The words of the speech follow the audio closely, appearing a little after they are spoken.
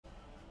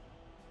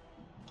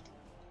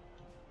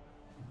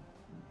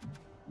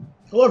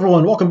Hello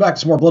everyone, welcome back to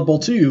some more Blood Bowl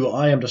 2.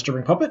 I am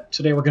DisturbingPuppet.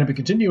 Today we're going to be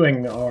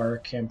continuing our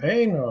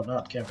campaign,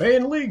 not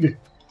campaign, league.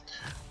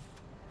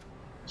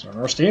 It's our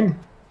Norse team.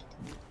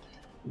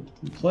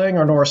 Playing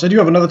our Norse. I do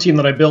have another team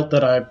that I built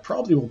that I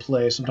probably will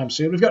play sometime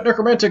soon. We've got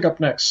Necromantic up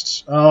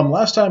next.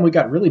 Last time we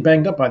got really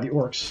banged up by the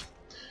orcs.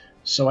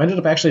 So I ended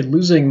up actually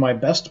losing my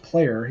best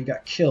player. He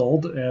got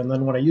killed, and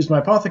then when I used my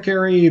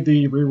Apothecary,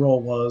 the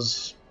reroll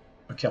was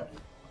a kill.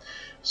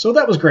 So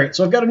that was great.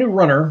 So I've got a new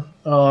runner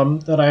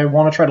that I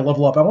want to try to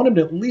level up. I want him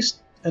to at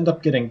least end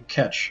up getting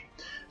catch.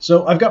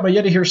 So I've got my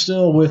Yeti here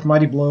still with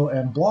Mighty Blow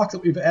and Block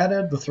that we've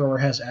added. The thrower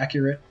has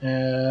Accurate.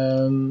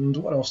 And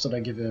what else did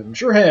I give him?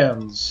 Sure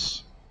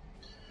Hands.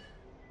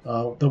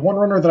 The one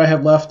runner that I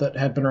had left that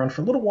had been around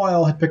for a little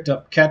while had picked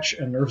up Catch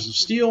and Nerves of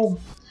Steel.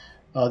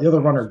 The other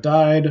runner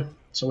died.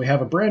 So we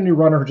have a brand new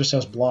runner who just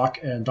has Block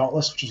and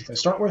Dauntless, which is what they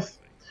start with.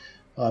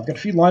 I've got a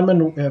few linemen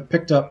who have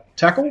picked up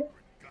Tackle.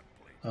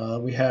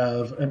 We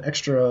have an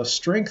extra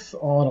strength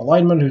on a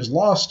lineman who's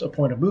lost a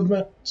point of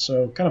movement,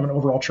 so kind of an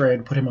overall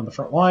trade, put him on the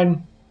front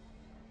line.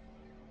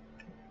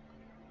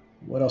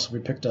 What else have we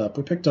picked up?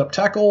 We picked up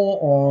Tackle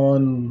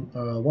on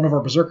one of our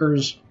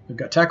Berserkers. We've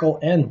got Tackle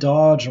and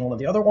Dodge on one of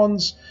the other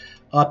ones.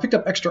 Picked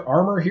up extra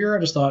armor here. I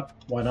just thought,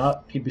 why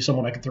not? He'd be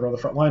someone I could throw on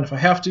the front line if I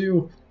have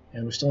to,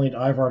 and we still need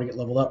Ivar to get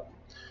leveled up.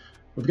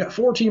 We've got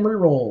 4 team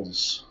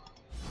rerolls.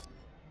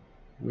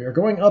 We are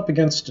going up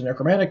against a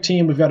Necromantic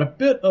team. We've got a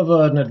bit of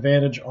an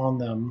advantage on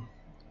them.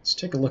 Let's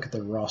take a look at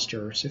their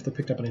roster, see if they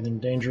picked up anything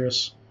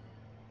dangerous.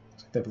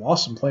 Looks like they've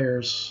lost some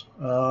players.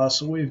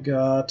 So we've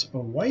got a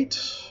White.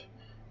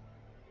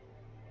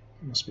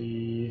 Must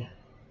be,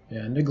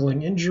 yeah,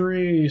 Niggling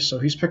Injury. So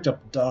he's picked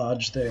up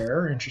Dodge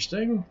there.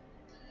 Interesting.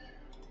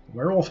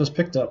 Werewolf has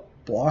picked up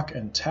Block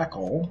and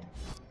Tackle.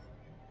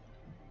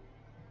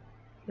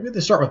 Maybe they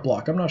start with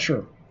Block. I'm not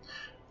sure.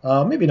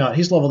 Maybe not.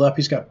 He's leveled up.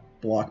 He's got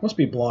Block. Must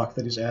be Block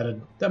that he's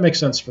added. That makes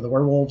sense for the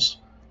werewolves.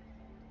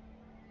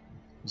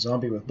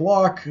 Zombie with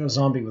Block. A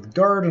zombie with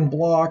Guard and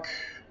Block.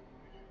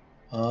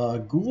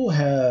 Ghoul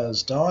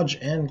has Dodge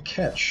and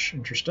Catch.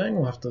 Interesting.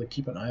 We'll have to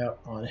keep an eye out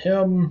on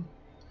him.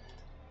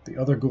 The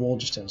other Ghoul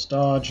just has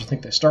Dodge. I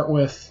think they start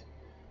with.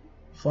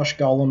 Flesh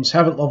Golems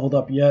haven't leveled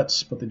up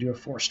yet, but they do have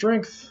 4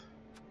 strength.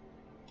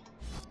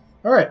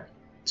 Alright.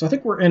 So I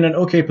think we're in an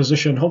okay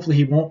position. Hopefully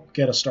he won't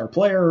get a star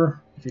player.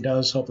 If he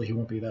does, hopefully he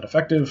won't be that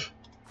effective.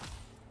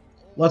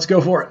 Let's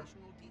go for it.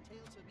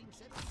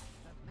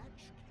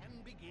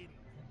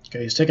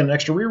 Okay, he's taking an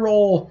extra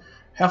reroll.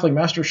 Halfling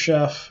Master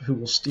Chef, who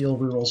will steal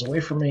rerolls away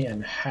from me,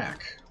 and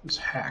Hack. Who's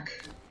Hack?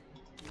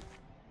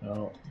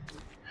 No.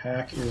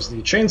 Hack is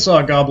the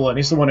Chainsaw Goblin.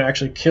 He's the one who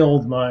actually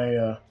killed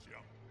my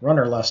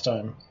runner last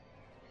time.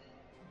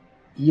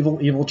 Evil,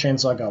 evil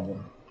Chainsaw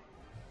Goblin.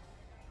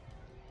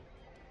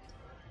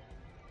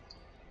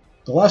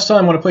 The last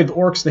time when I played the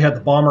Orcs, they had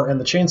the Bomber and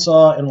the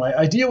Chainsaw, and my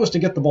idea was to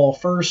get the ball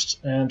first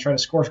and try to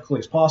score as quickly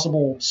as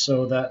possible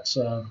so that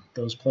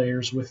those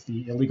players with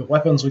the illegal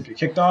weapons would get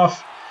kicked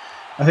off.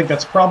 I think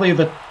that's probably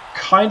the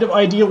kind of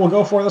idea we'll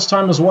go for this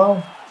time as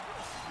well.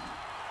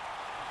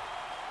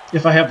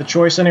 If I have the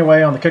choice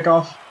anyway on the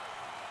kickoff.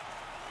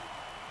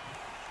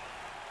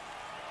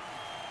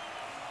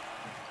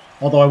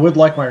 Although I would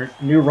like my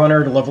new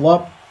runner to level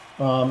up.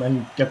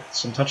 And get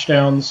some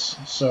touchdowns,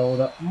 so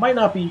that might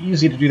not be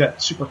easy to do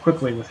that super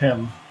quickly with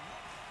him.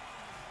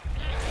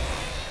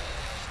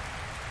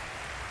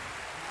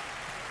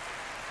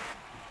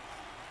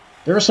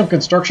 There is some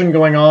construction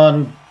going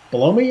on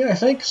below me, I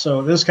think,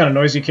 so this is kind of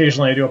noisy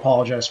occasionally. I do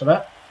apologize for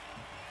that.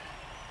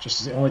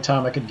 Just the only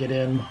time I could get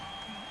in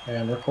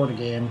and record a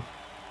game.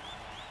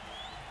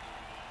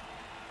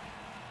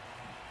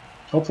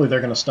 Hopefully they're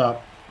going to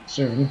stop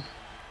soon.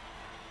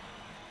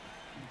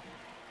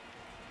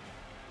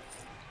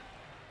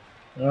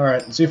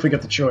 Alright, let's see if we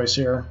get the choice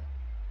here.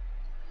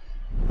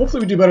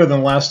 Hopefully we do better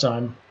than last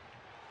time.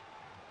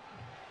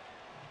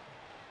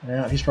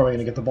 Yeah, he's probably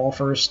going to get the ball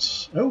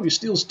first. Oh, he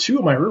steals 2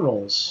 of my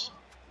rerolls.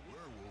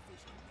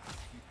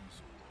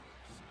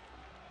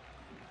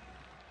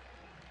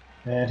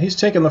 And he's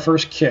taking the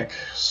first kick,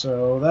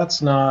 so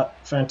that's not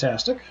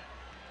fantastic.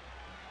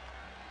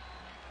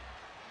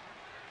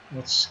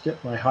 Let's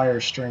get my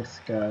higher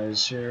strength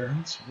guys here.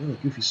 It's a really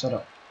goofy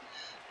setup.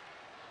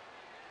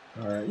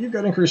 Alright, you've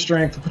got increased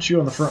strength. I'll put you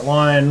on the front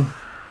line.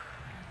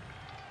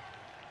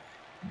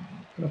 I'm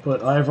going to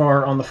put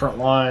Ivar on the front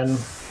line.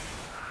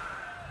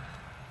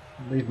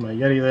 Leave my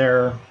Yeti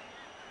there.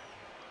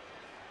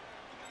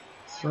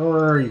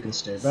 Thrower, you can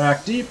stay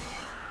back deep.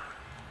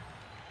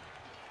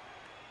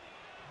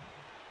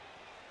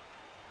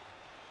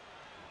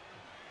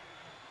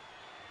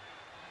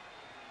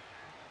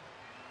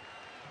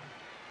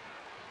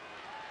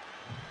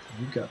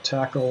 You've got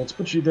Tackle. Let's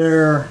put you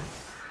there.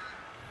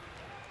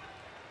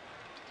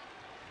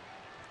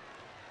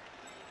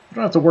 I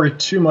don't have to worry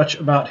too much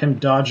about him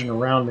dodging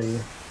around me.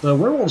 The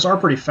werewolves are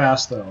pretty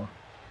fast, though.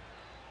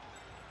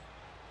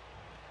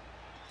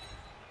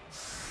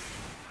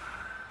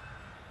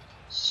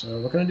 So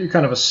we're going to do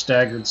kind of a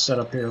staggered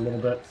setup here a little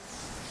bit.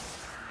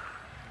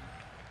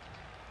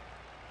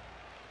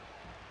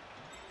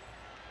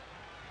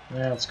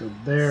 Yeah, let's go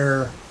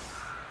there.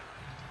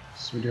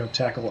 So we do have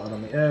tackle out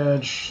on the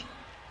edge.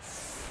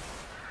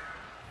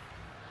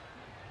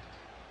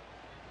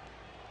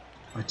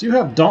 I do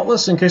have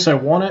Dauntless in case I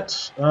want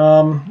it.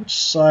 Which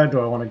side do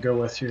I want to go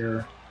with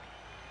here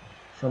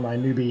for my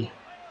newbie?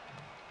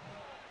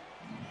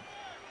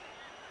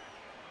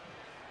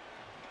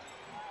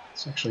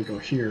 Let's actually go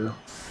here.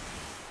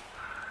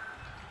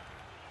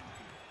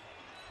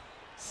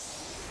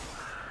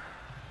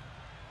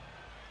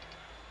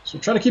 So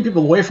we'll try to keep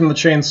people away from the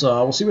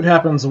chainsaw. We'll see what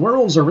happens. The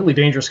werewolves are really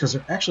dangerous because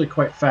they're actually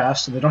quite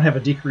fast, and they don't have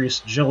a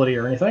decreased agility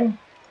or anything.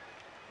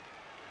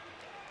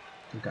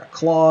 We've got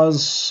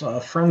claws,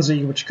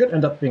 frenzy, which could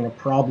end up being a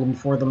problem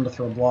for them to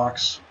throw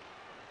blocks.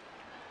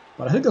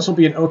 But I think this will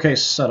be an okay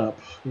setup.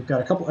 We've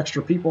got a couple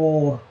extra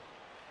people.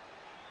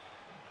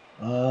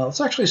 Let's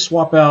actually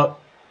swap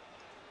out,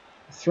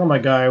 throw my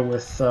guy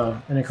with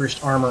an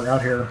increased armor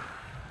out here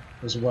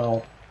as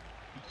well.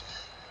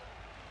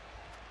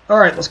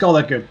 Alright, let's call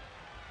that good.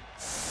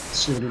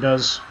 Let's see what he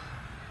does.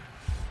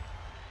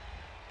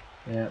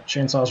 Yeah,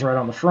 chainsaw's right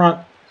on the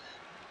front.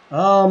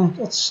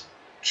 Let's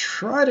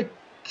try to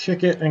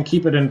kick it and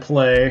keep it in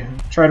play.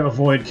 Try to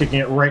avoid kicking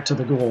it right to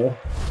the ghoul.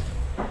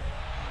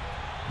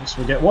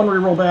 So we get one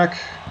reroll back.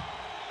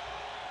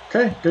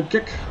 Okay, good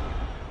kick.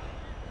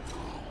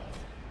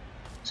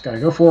 He's got to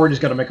go forward. He's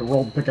got to make a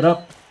roll to pick it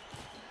up.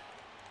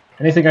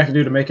 Anything I can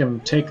do to make him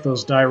take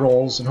those die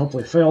rolls and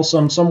hopefully fail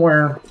some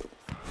somewhere.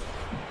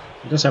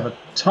 He does have a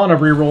ton of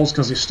rerolls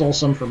because he stole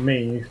some from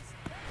me.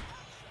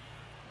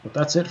 But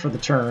that's it for the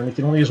turn. He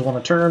can only use one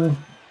a turn.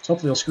 So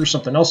hopefully he'll screw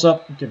something else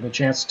up, give him a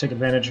chance to take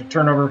advantage of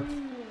turnover.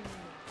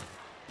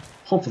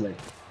 Hopefully.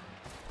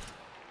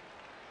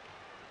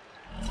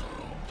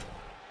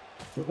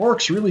 The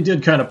orcs really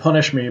did kind of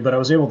punish me, but I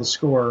was able to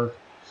score.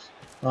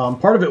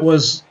 Part of it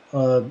was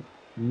a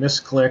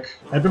misclick.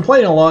 I've been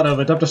playing a lot of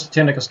Adeptus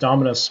Titanicus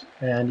Dominus,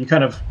 and you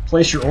kind of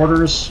place your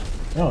orders.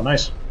 Oh,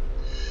 nice.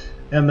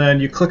 And then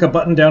you click a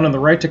button down on the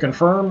right to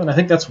confirm, and I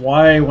think that's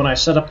why when I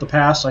set up the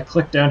pass, I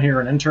clicked down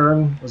here and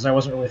intern, as I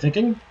wasn't really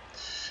thinking.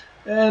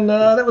 And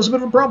that was a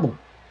bit of a problem.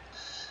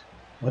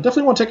 I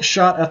definitely want to take a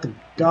shot at the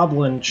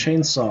Goblin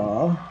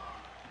Chainsaw.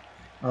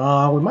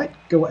 We might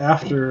go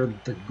after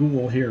the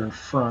Ghoul here in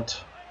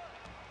front.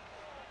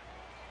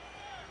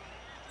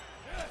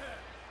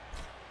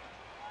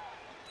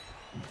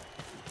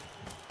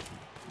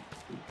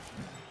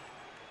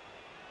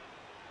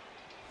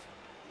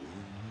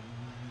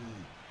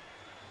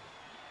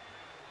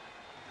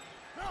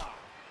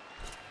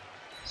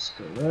 Let's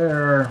go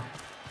there.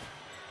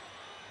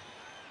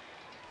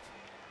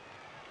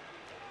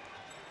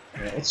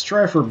 Yeah, let's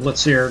try for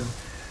Blitz here.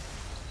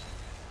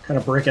 Kind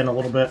of break in a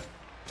little bit.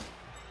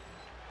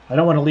 I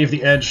don't want to leave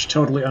the edge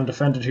totally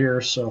undefended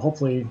here, so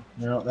hopefully,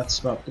 you know, that's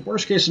about the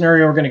worst case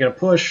scenario. We're going to get a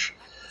push.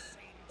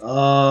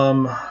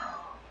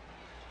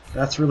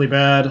 That's really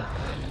bad.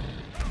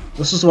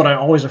 This is what I'm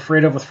always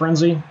afraid of with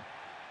Frenzy.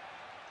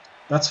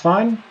 That's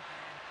fine.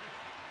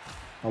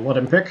 I'll let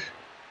him pick.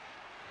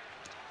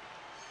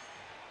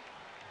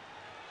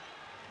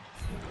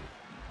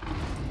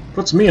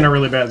 Puts me in a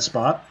really bad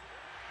spot.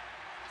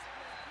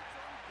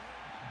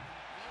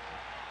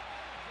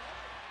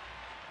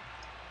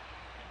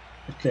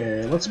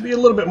 Okay, let's be a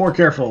little bit more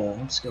careful.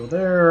 Let's go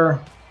there.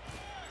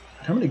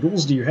 How many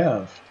ghouls do you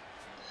have?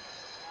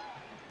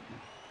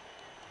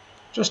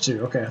 Just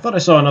two. Okay, I thought I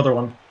saw another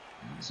one.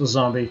 It's a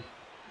zombie.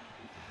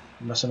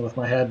 Messing with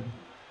my head.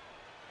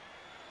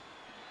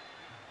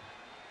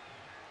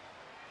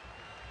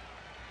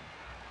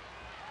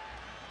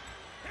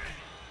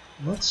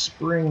 Let's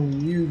bring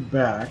you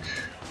back,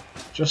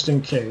 just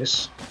in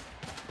case.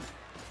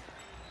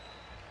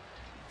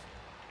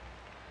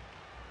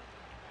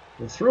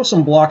 We'll throw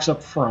some blocks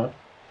up front.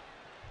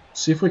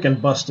 See if we can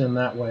bust in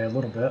that way a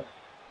little bit.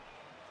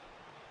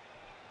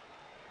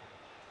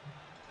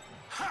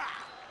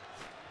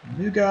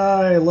 New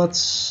guy,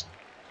 let's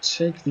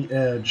take the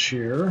edge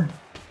here.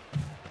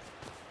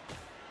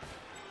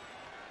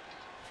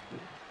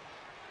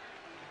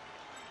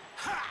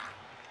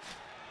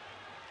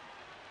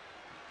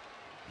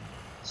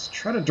 Let's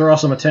try to draw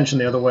some attention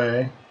the other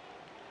way.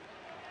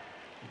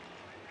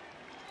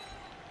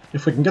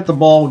 If we can get the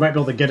ball, we might be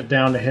able to get it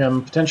down to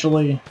him,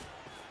 potentially.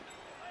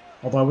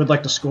 Although I would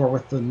like to score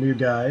with the new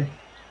guy.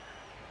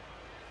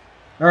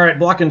 Alright,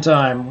 blocking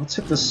time. Let's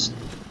hit this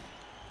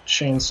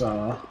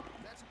chainsaw.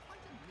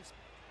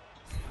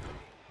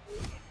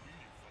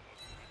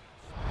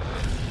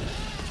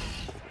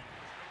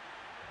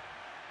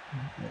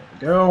 There we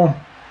go.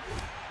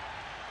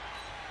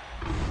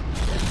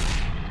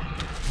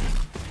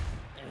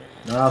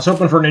 I was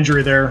hoping for an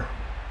injury there.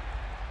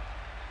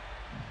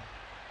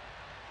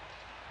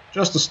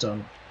 Just a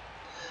stun.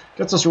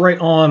 Gets us right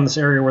on this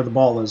area where the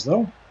ball is,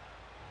 though.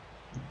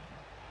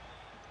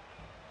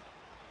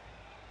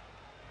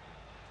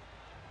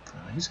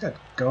 He's got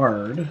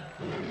guard.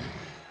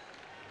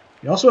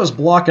 He also has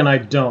block and I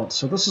don't,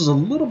 so this is a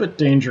little bit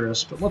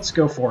dangerous, but let's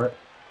go for it.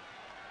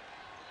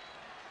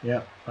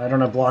 Yeah, I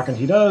don't have block and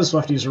he does, so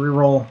I have to use a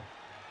reroll.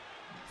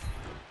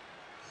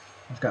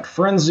 I've got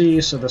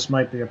Frenzy, so this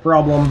might be a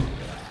problem.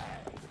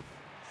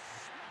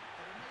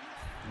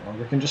 Or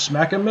we can just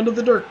smack him into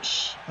the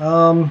dirt.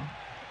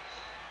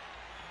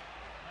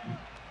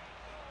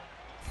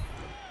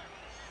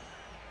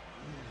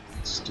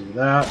 Let's do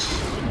that.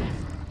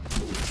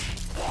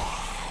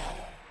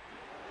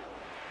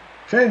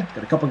 Okay,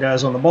 got a couple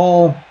guys on the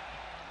ball.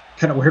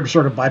 Kind of weird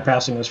sort of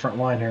bypassing this front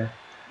line here.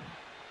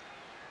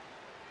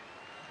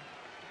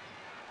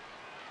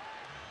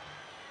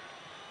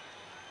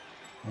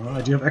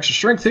 I do have extra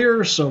strength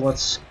here, so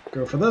let's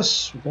go for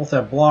this. We both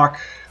have block.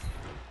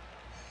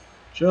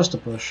 Just a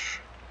push.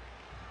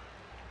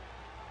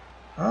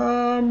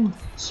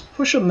 Let's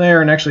push them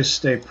there and actually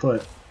stay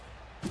put.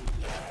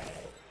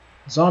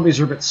 Zombies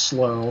are a bit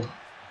slow.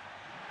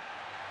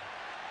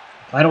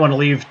 I don't want to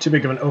leave too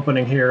big of an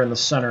opening here in the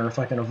center if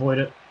I can avoid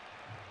it.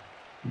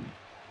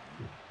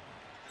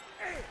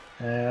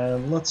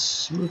 And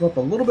let's move up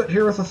a little bit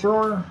here with the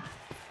thrower.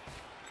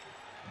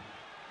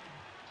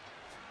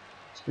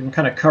 So we can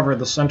kind of cover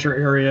the center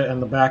area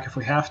and the back if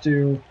we have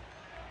to.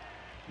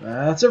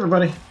 That's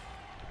everybody.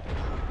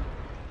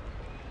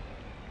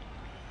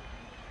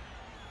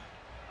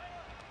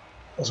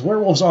 Those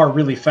werewolves are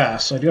really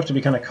fast, so I do have to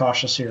be kind of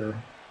cautious here.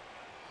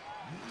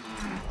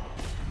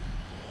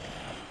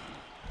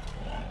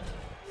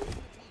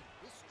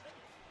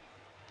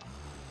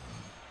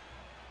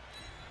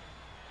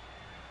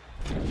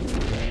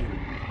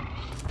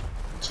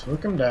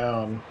 Took him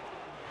down.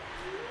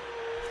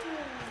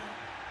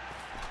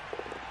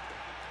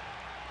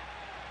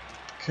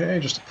 Okay,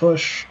 just a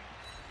push.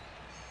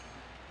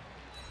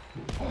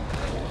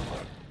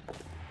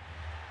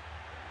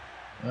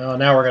 Oh,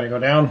 now we're going to go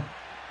down.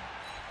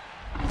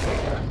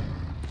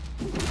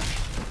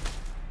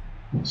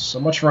 So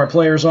much for our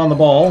players on the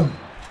ball.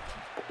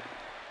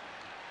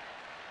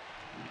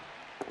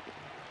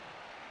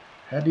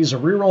 Had to use a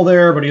reroll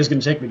there, but he is going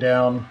to take me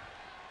down.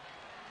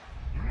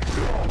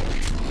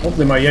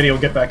 Hopefully my Yeti will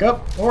get back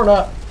up, or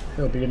not.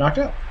 He'll be knocked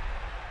out.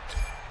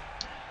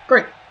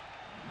 Great.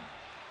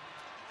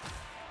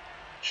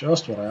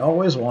 Just what I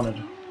always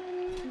wanted.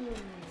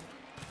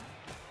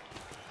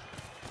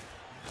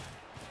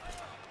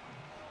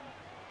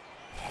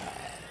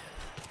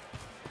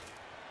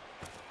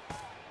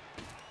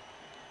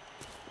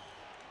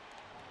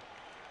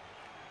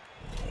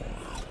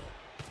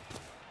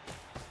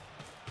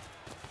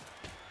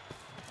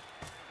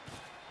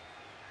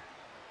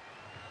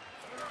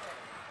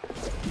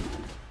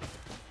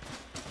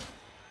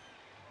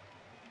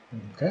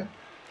 Okay.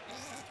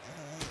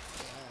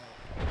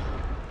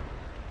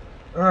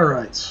 All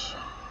right.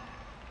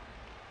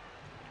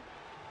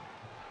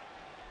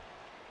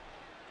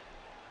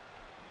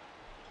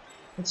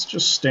 Let's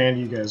just stand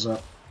you guys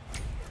up.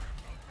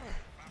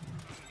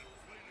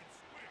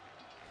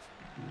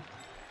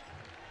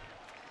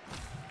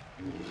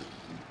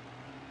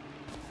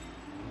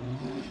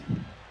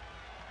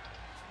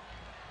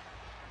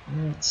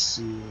 Let's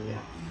see.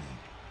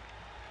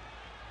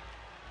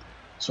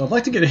 So I'd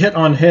like to get a hit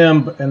on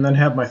him and then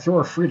have my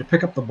thrower free to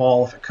pick up the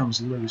ball if it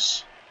comes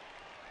loose.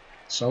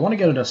 So I want to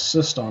get an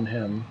assist on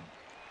him.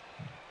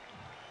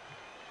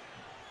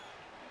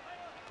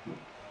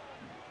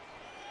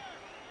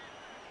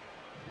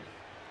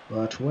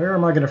 But where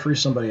am I going to free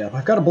somebody up?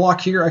 I've got a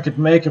block here I could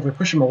make. If we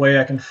push him away,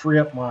 I can free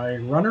up my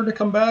runner to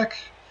come back.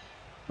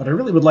 But I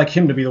really would like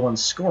him to be the one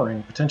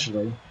scoring,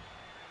 potentially.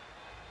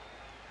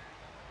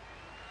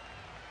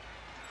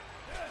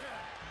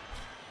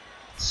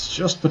 It's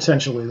just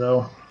potentially,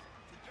 though.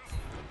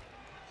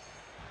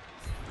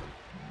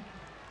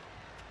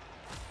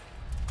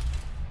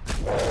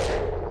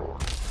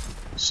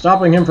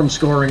 Stopping him from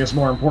scoring is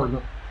more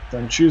important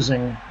than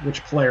choosing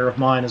which player of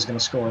mine is going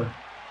to score.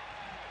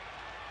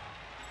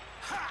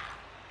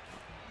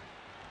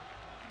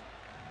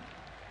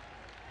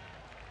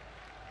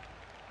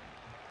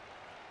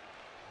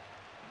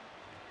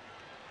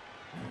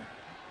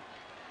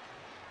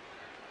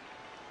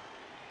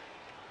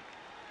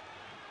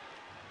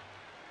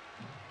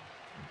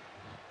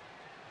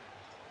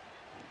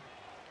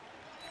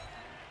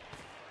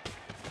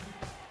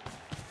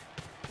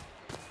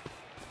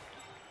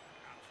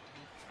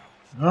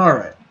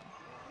 Alright.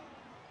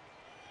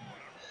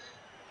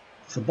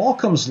 If the ball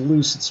comes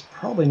loose, it's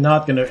probably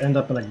not going to end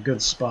up in a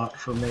good spot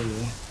for me.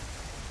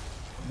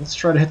 Let's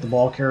try to hit the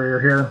ball carrier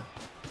here.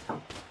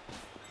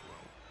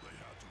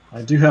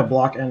 I do have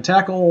block and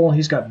tackle.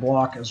 He's got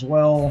block as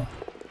well.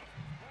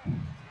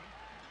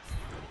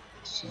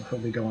 So he'll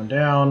be going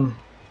down.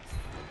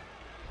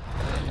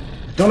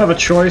 Don't have a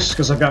choice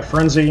because I've got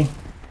Frenzy.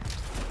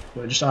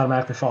 But it just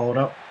automatically followed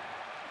up.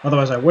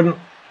 Otherwise I wouldn't.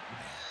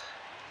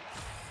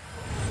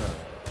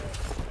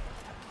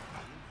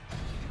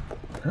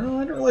 Oh,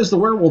 I didn't realize the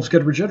werewolves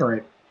could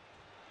regenerate.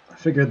 I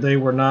figured they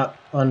were not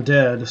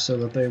undead so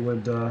that they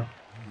would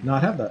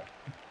not have that.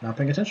 Not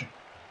paying attention.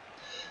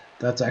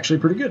 That's actually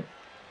pretty good.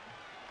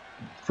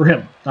 For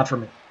him, not for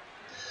me.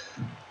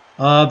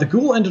 The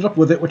ghoul ended up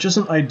with it, which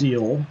isn't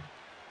ideal.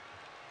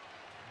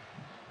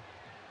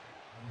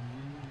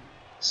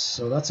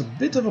 So that's a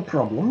bit of a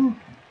problem.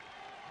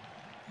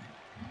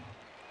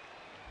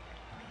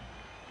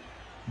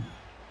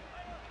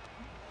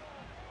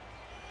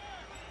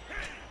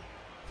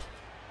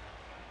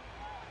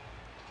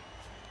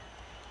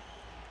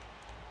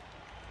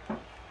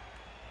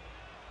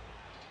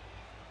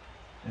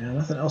 Yeah,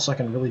 nothing else I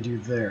can really do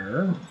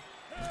there.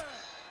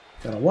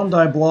 Got a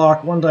 1-die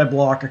block, 1-die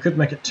block. I could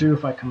make it 2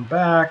 if I come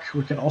back.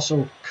 We can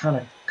also kind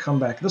of come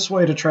back this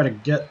way to try to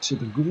get to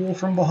the ghoul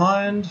from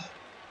behind.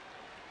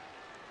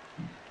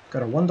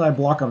 Got a 1-die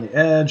block on the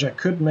edge. I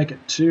could make it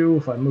 2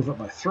 if I move up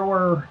my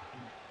thrower.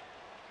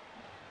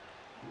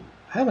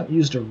 I haven't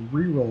used a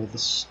reroll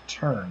this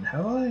turn,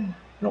 have I? I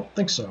don't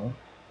think so.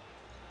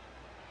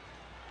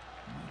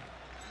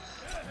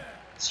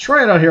 Let's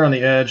try it out here on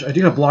the edge. I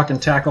do have block and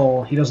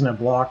tackle. He doesn't have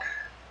block.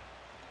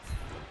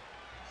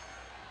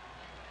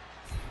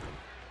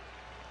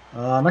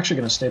 I'm actually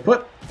going to stay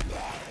put.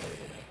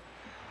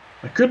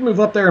 I could move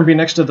up there and be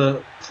next to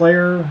the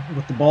player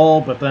with the ball,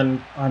 but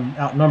then I'm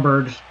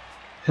outnumbered.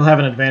 He'll have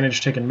an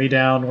advantage taking me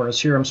down, whereas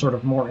here I'm sort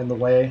of more in the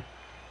way.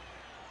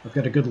 I've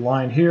got a good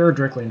line here,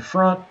 directly in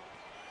front.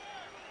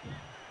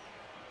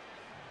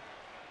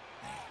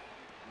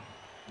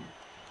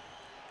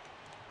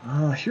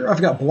 Here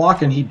I've got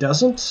block and he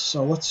doesn't,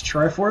 so let's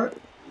try for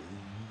it.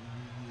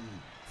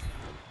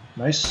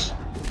 Nice.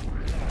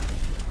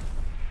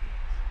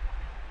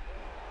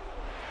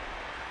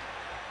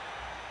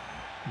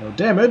 No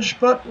damage,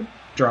 but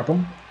drop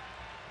him.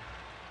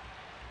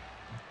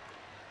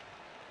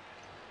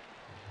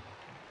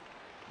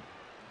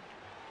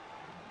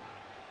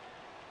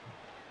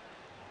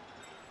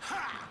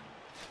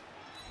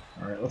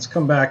 Alright, let's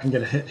come back and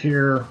get a hit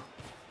here.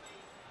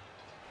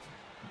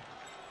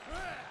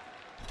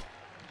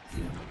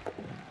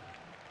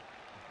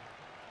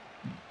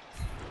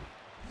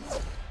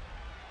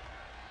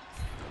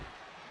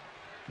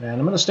 And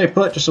I'm going to stay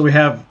put just so we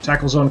have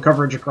tackle zone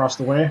coverage across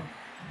the way.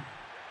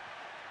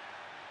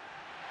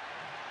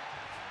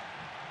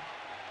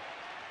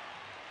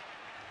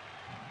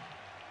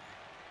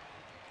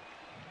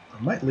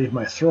 I might leave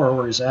my thrower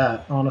where he's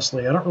at,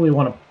 honestly. I don't really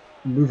want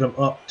to move him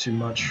up too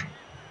much.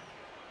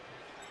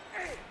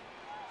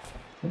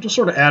 We'll just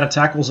sort of add a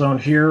tackle zone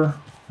here.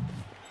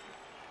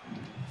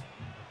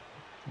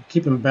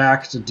 Keep him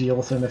back to deal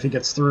with him if he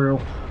gets through.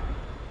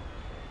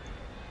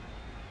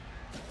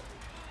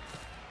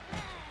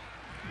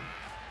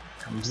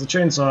 Comes the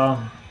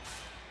chainsaw.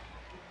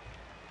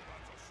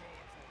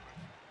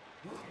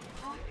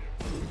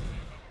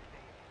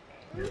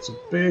 It's a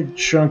big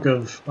chunk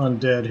of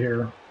undead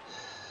here.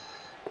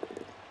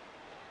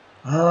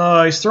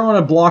 He's throwing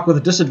a block with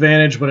a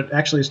disadvantage, but it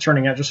actually is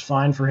turning out just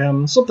fine for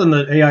him. Something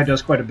that AI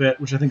does quite a bit,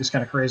 which I think is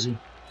kind of crazy.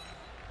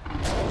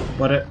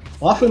 But it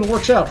often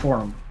works out for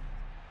him.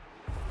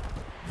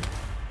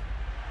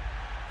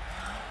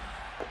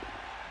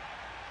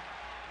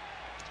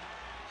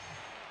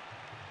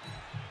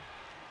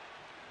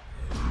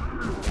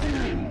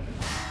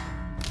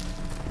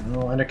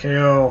 Oh, and a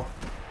KO.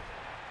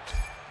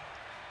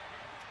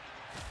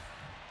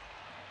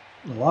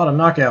 A lot of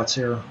knockouts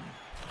here.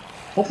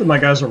 Hopefully my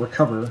guys will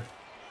recover.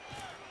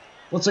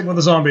 Let's stick with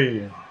the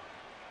zombie.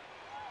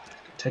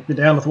 Take me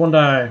down with 1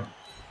 die.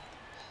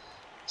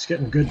 He's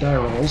getting good die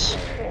rolls.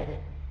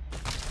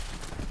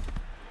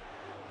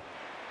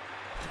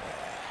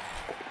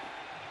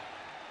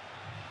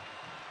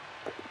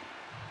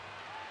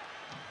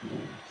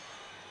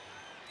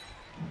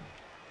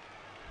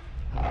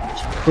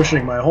 Just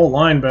pushing my whole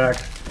line back.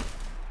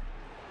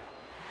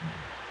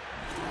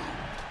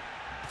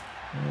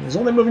 He's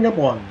only moving up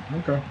 1.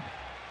 Okay.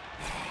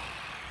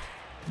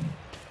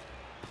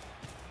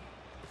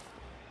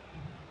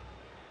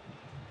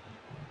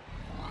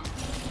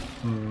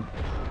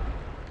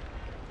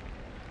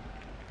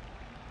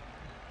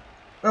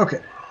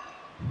 Okay.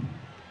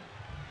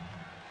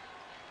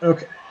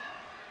 Okay.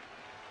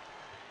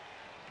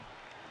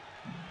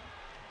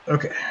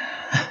 Okay.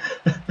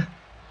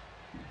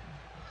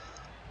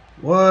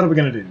 What are we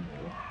gonna do?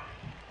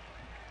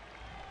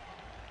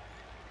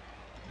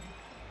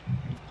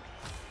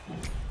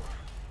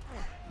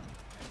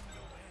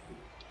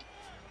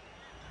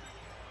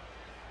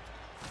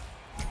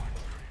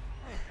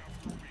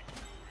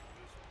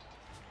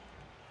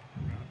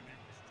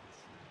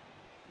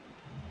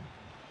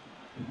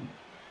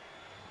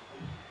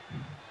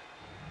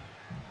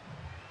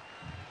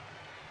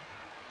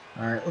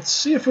 Alright, let's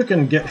see if we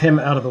can get him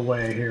out of the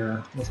way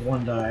here with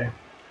 1 die.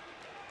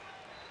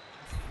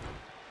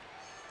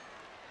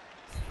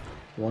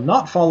 We'll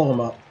not follow him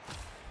up.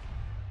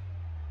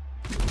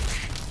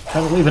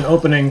 Kind of leave an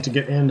opening to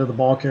get into the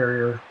ball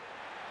carrier.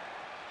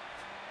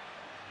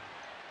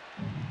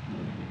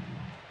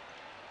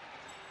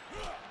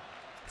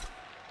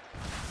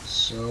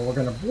 So we're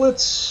going to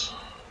blitz.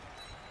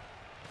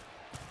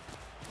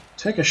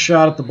 Take a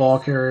shot at the ball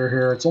carrier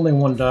here. It's only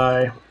 1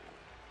 die.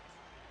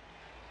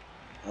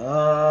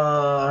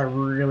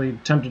 I'm really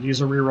tempted to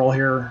use a reroll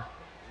here,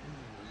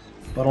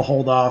 but I'll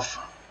hold off.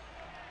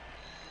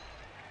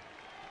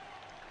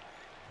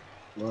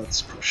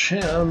 Let's push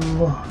him.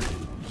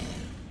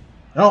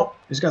 Oh,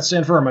 he's got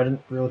stand firm. I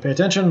didn't really pay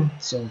attention,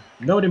 so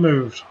nobody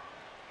moved.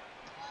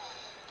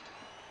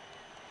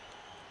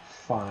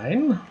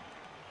 Fine.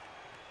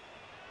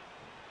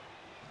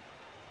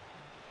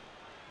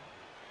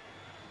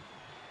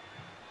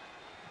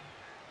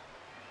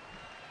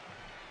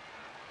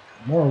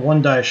 More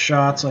one-die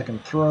shots I can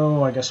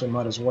throw. I guess we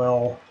might as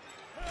well.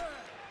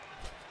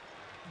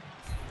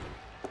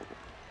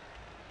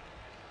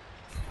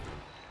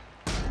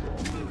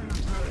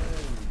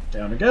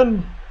 Down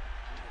again.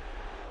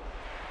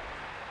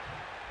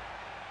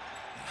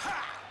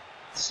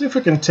 Let's see if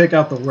we can take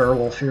out the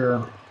werewolf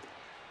here.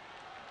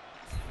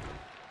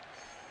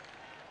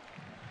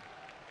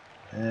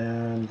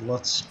 And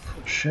let's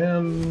push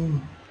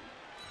in.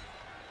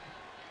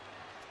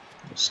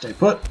 We'll stay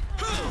put.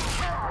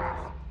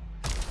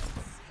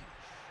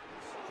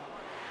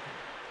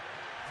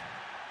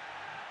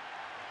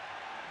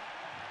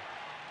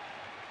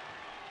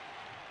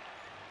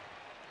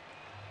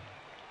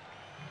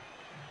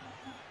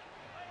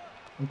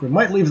 I think we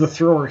might leave the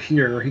thrower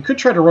here. He could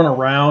try to run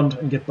around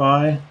and get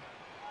by,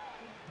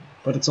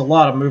 but it's a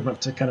lot of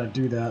movement to kind of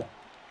do that.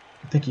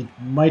 I think he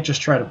might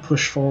just try to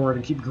push forward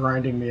and keep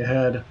grinding me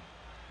ahead.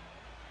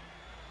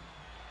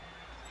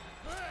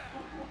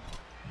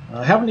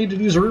 I haven't needed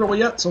to use a reroll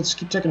yet, so let's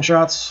keep taking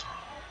shots.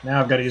 Now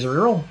I've got to use a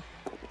reroll.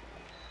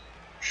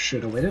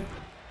 Should have waited.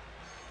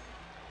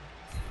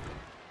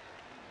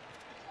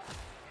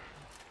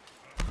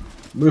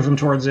 Move him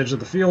towards the edge of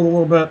the field a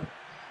little bit.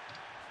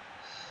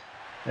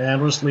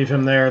 And we'll just leave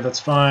him there. That's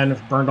fine.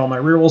 I've burned all my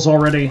rerolls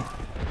already.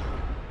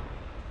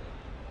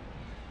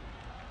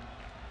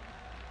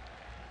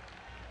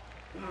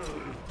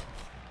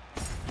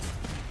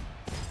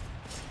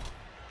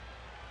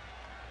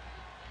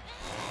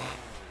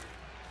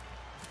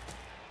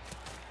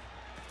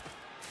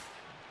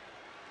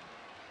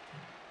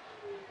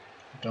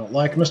 Don't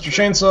like Mr.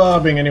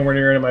 Chainsaw being anywhere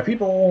near any of my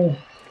people.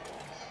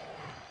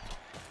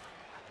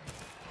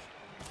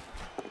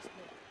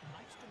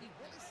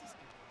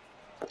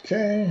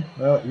 Okay,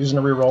 well, using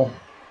a reroll.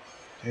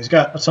 He's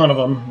got a ton of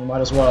them, we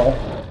might as well.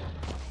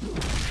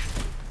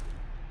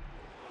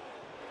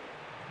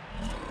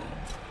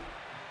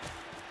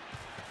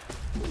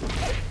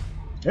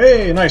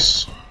 Hey,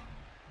 nice!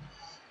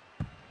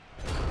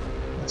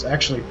 That's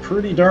actually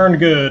pretty darn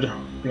good.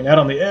 Being out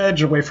on the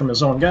edge, away from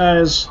his own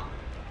guys.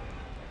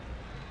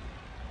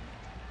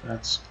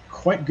 That's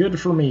quite good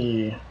for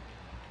me.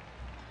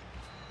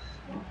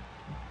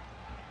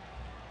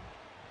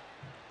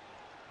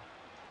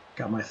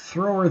 Got my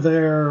thrower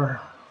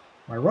there.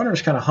 My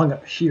runner's kind of hung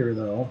up here,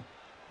 though.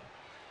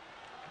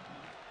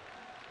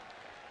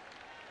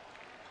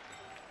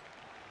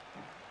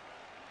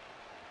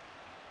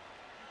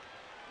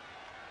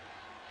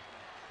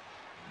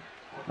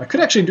 I could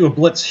actually do a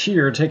blitz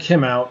here, take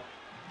him out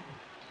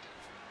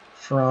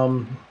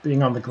from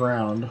being on the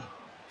ground.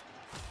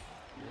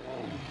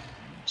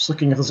 Just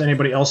looking if there's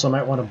anybody else I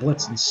might want to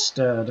blitz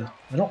instead.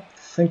 I don't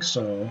think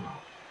so.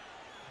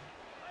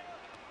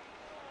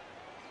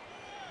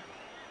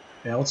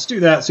 Yeah, let's do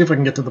that, see if we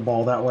can get to the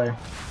ball that way.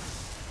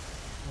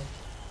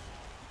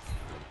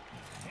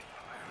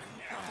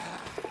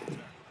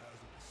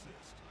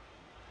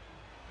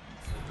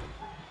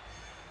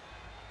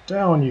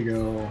 Down you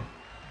go.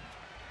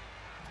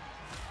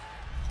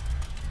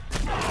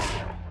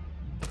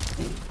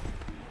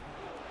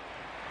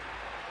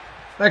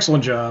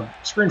 Excellent job.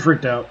 Screen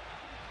freaked out.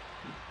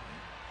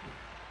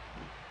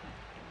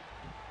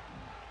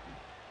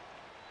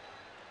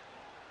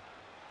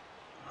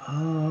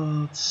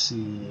 Let's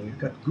see. We've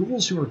got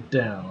ghouls who are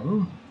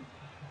down.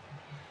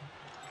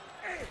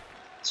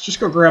 Let's just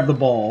go grab the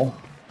ball.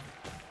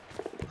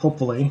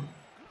 Hopefully.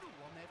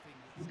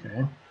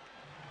 Okay.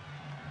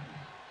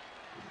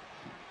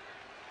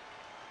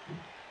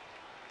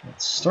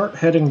 Let's start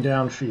heading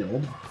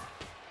downfield.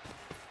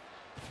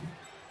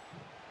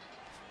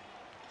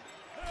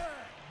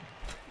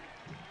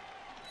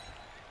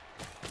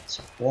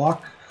 Let's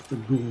block the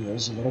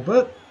ghouls a little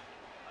bit.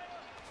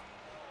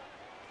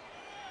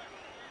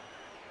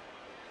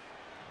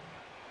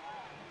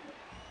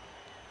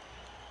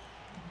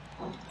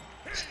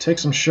 Let's take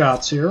some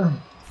shots here.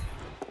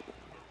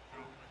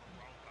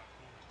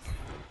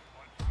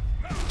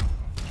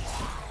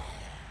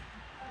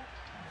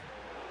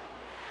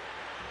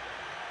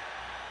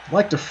 I'd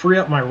like to free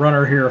up my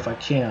runner here if I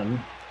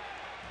can.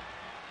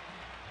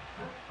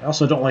 I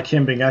also don't like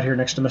him being out here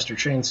next to Mr.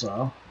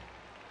 Chainsaw.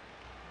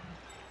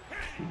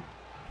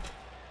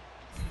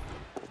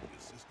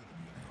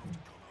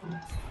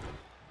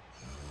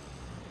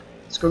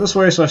 Let's go this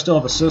way so I still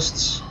have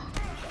assists.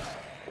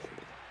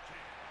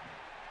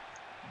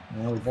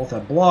 Now we both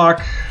have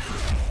block.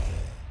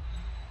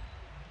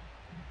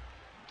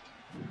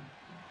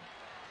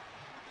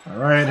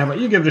 Alright, how about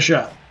you give it a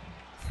shot?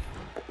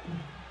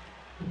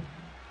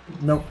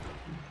 Nope.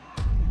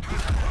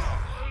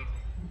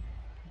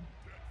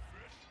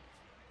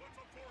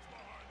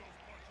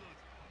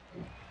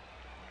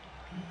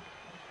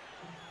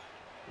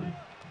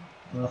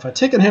 Well, if I'd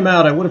taken him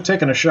out, I would have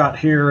taken a shot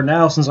here.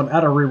 Now, since I'm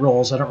out of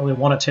rerolls, I don't really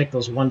want to take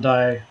those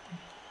one-die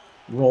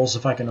rolls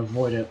if I can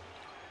avoid it.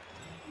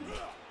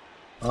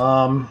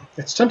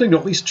 It's tempting to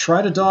at least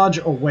try to dodge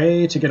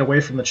away to get away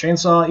from the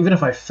chainsaw. Even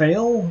if I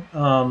fail,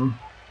 I'm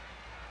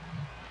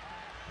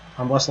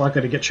less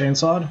likely to get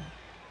chainsawed.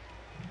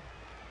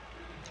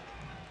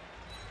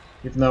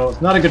 Even though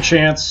it's not a good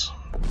chance.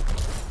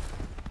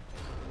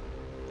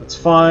 It's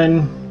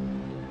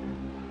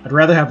fine. I'd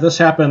rather have this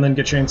happen than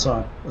get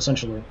chainsawed,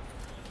 essentially.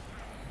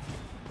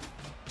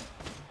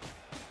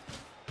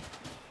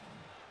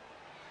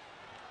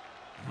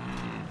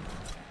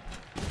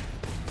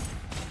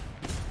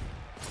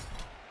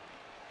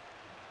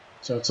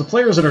 So it's the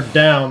players that are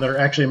down that are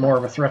actually more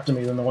of a threat to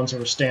me than the ones that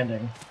are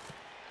standing.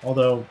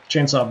 Although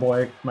Chainsaw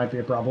Boy might be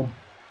a problem.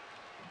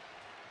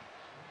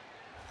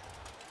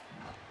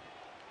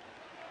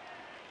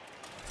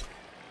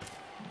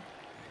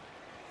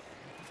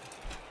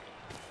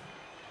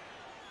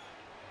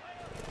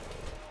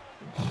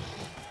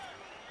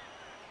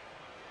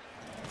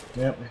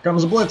 Yep, here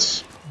comes a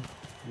blitz.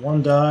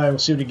 One die, we'll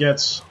see what he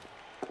gets.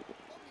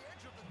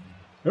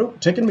 Oh,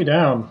 taking me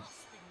down.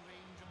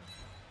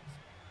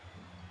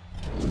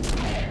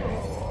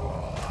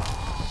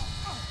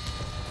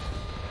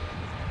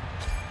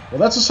 Well,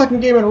 that's the second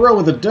game in a row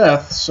with a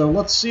death, so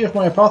let's see if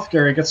my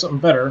Apothecary gets something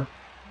better.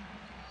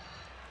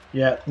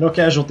 Yeah, no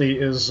casualty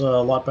is a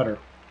lot better.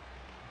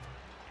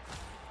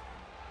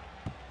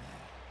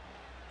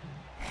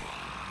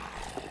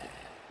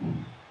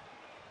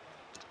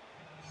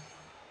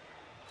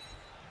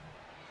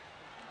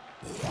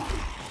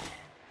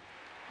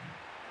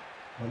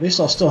 At least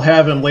I'll still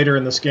have him later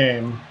in this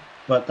game,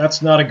 but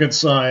that's not a good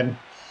sign.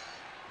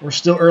 We're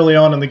still early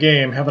on in the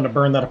game, having to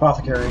burn that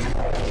Apothecary.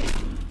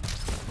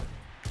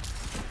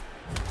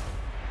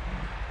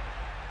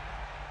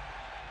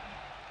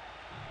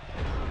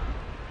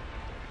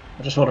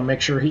 I just want to make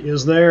sure he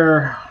is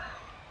there.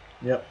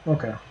 Yep,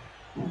 okay.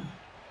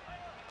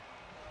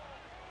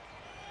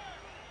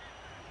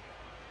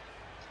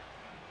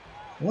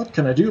 What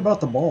can I do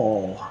about the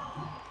ball?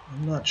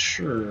 I'm not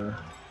sure.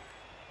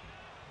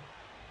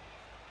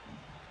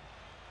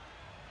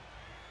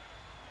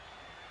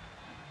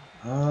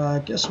 I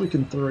guess we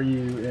can throw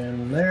you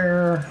in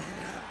there.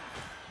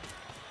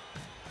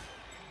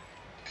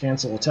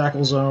 Cancel a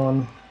tackle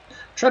zone.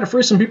 Try to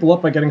free some people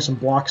up by getting some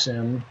blocks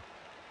in.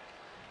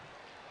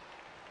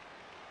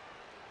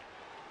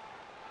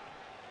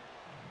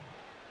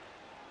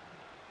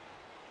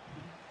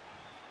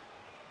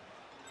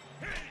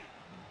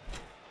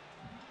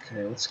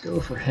 Okay, let's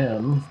go for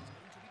him.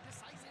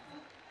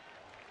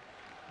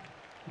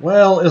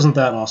 Well, isn't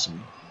that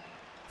awesome?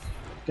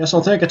 Guess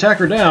I'll take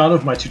attacker down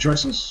of my two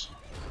choices.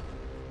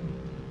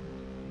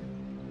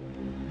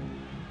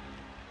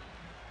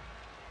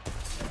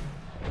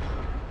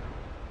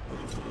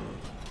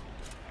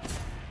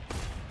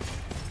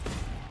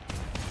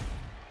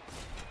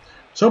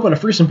 So hoping to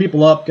free some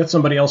people up, get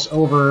somebody else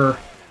over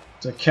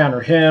to counter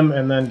him,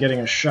 and then getting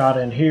a shot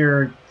in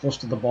here, close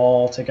to the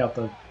ball, take out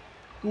the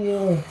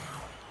ghoul.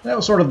 That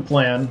was sort of the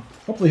plan.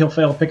 Hopefully he'll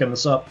fail picking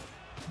this up.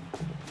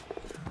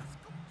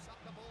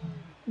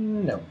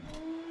 No.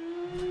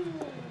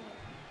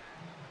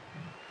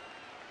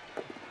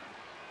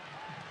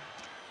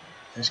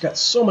 He's got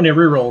so many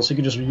rerolls, he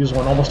could just use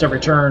one almost every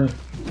turn.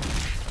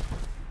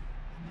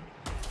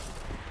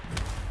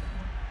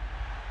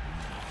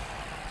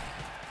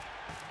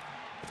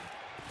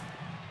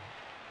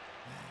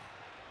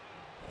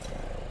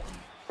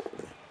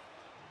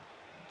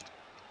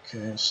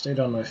 Okay, stayed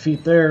on my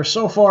feet there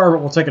so far, but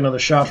we'll take another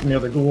shot from the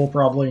other ghoul,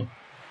 probably.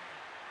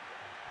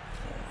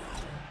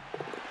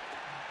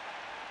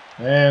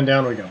 And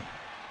down we go.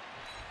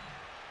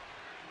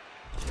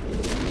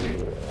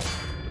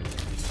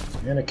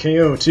 And a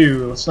KO,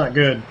 too. That's not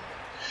good.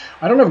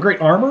 I don't have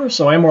great armor,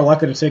 so I am more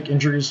likely to take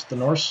injuries than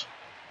Norse.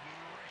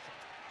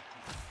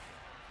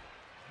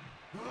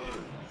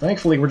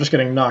 Thankfully, we're just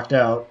getting knocked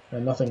out,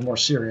 and nothing more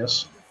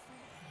serious.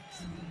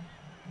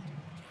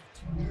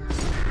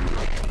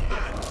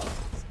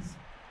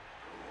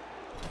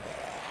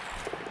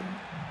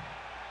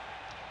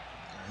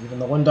 Even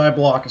the one die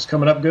block is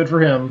coming up good for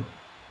him.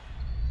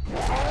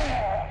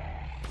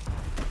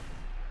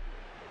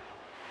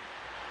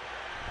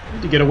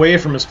 Need to get away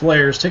from his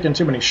players, taking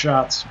too many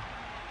shots.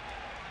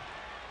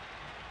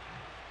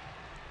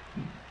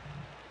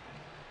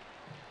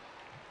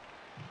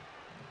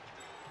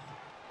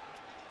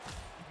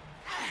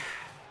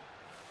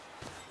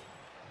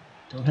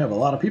 Don't have a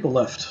lot of people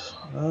left.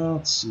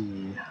 Let's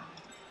see.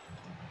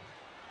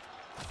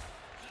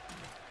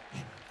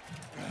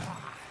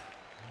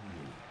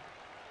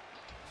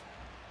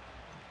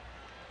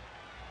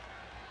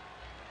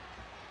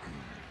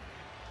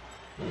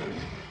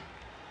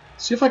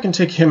 See if I can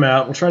take him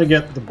out. We'll try to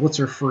get the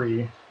Blitzer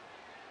free.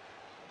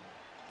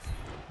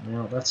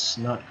 No, that's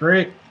not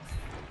great.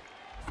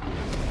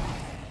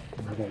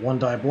 We'll have a one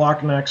die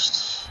block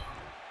next.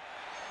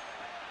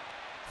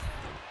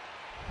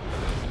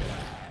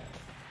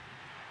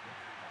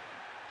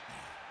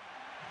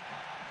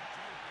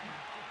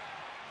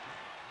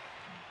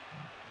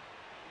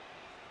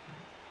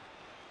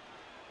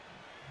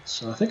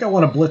 So I think I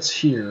want to blitz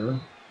here.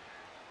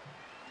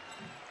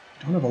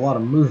 Don't have a lot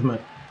of movement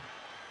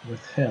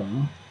with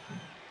him.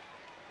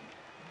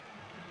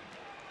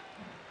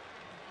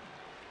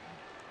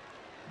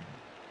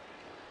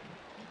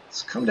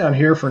 Let's come down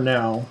here for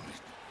now.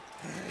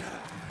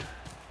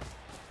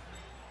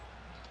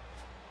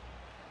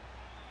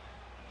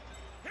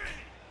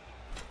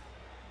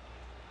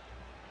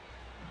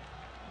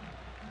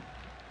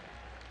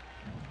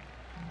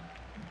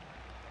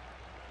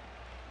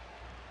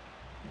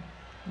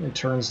 many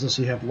turns does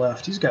he have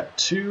left? He's got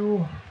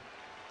 2.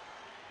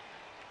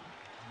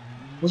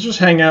 Let's just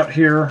hang out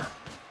here.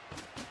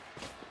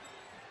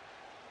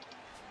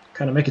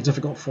 Kind of make it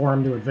difficult for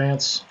him to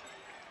advance.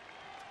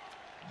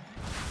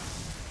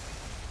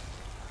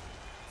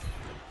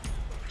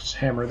 Just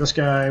hammer this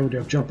guy. We do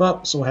have jump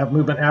up, so we'll have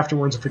movement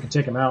afterwards if we can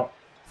take him out.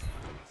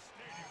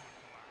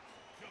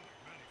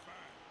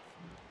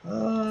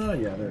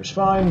 Yeah, there's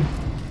fine.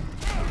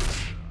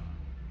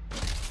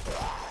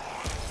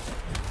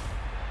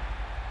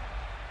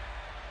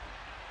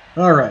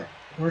 Alright,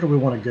 where do we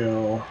want to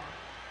go?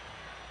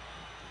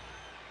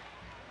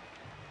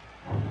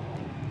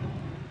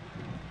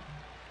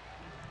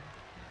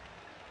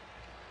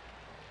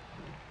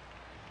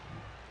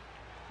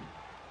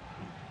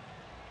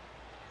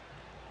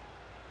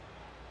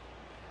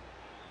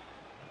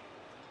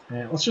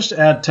 And let's just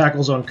add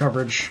tackle zone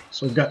coverage.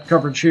 So we've got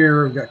coverage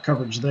here, we've got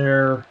coverage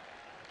there.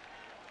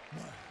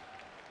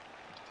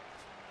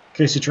 In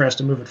case he tries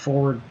to move it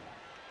forward.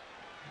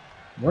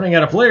 I'm running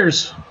out of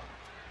players.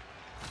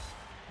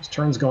 His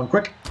turn's going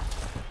quick.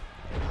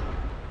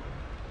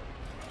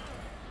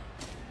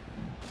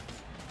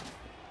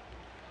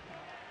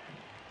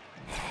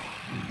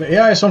 The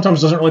AI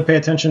sometimes doesn't really pay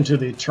attention to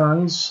the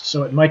turns,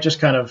 so it might just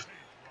kind of...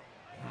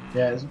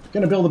 Yeah, he's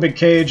going to build a big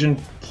cage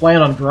and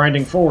plan on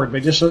grinding forward,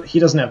 but he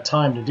doesn't have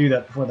time to do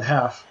that before the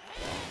half.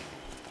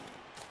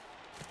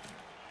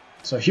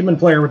 So a human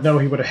player would know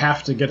he would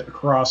have to get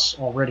across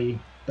already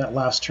that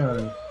last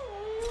turn.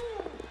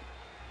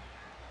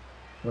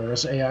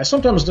 Whereas AI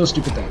sometimes does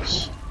stupid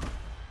things.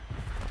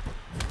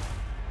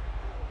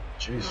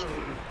 Jeez.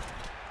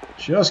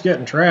 Just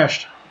getting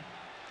trashed.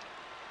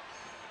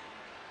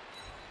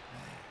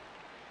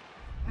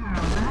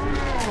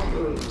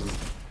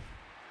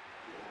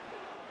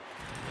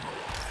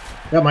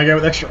 Got my guy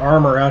with extra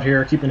armor out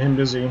here, keeping him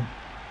busy.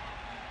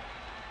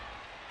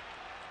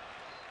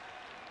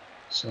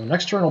 So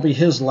next turn will be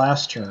his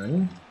last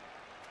turn.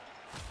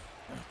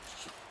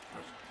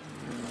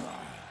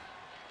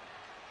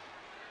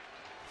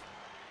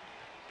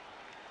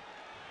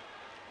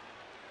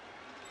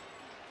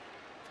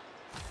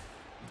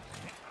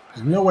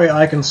 There's no way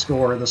I can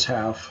score this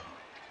half.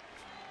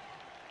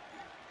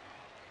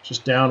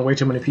 Just down way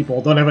too many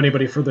people. Don't have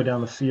anybody further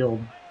down the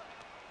field.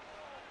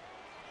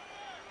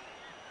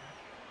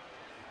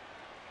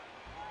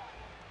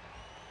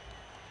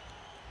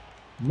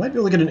 Might be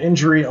able to get an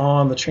injury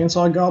on the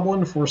Chainsaw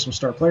Goblin for some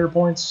star player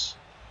points.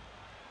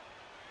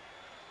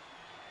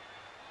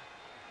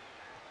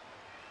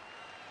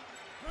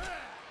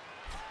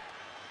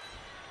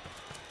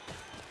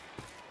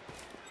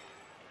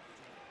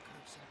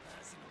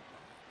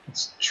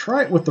 Let's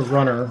try it with the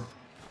runner.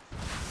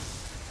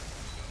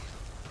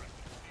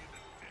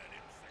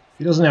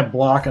 He doesn't have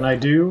block and I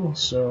do,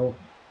 so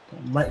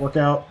it might work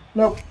out.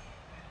 Nope.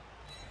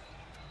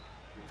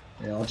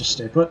 Yeah, I'll just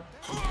stay put.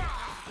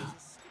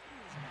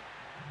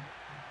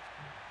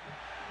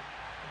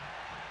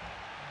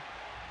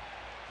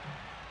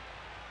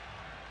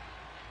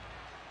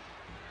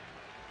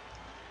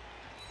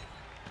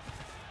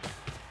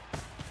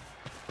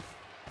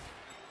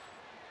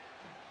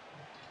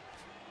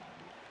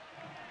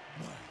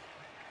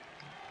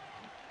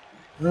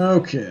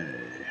 Okay.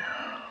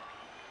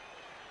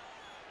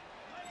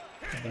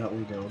 That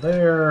we go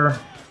there.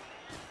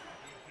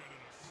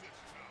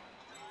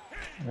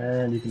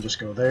 And you can just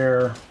go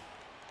there.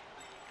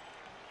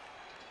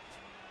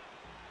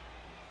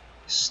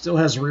 He still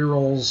has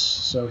rerolls,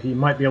 so he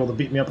might be able to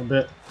beat me up a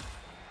bit.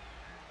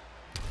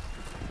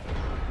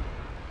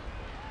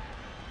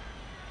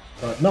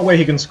 But no way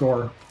he can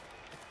score.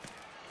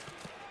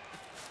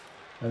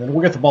 And then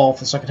we'll get the ball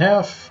for the second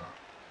half.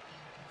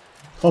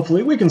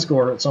 Hopefully we can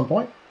score at some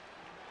point.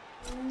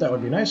 That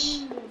would be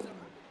nice.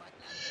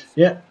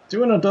 Yeah,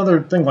 doing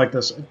another thing like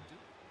this, I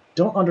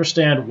don't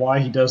understand why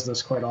he does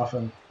this quite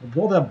often. We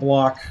build that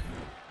block,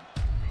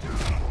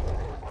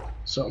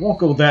 so it won't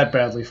go that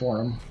badly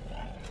for him.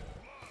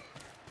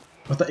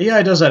 But the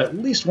AI does that at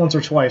least once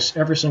or twice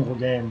every single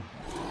game.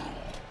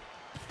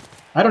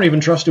 I don't even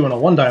trust doing a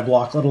one-die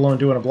block, let alone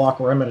doing a block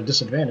where I'm at a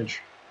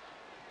disadvantage.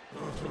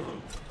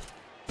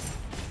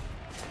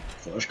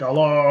 Flesh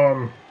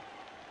Golem!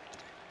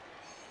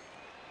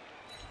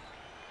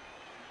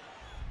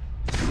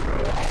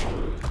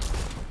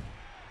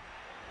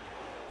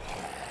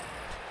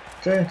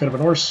 Okay, could have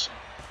been worse.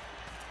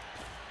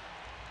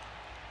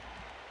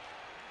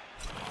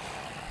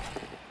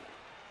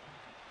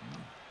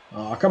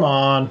 Aw, come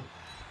on.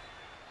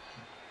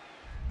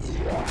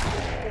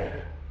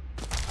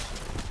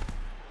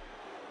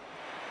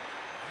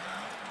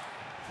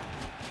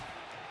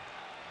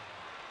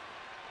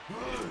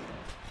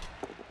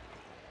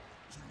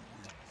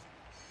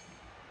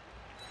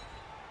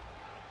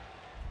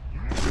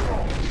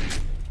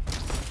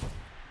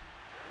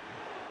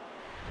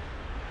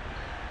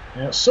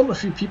 Yeah, so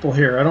few people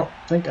here. I don't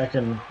think I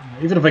can...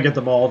 Even if I get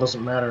the ball, it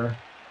doesn't matter.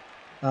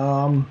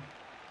 At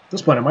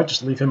this point, I might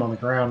just leave him on the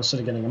ground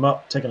instead of getting him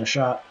up, taking a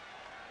shot.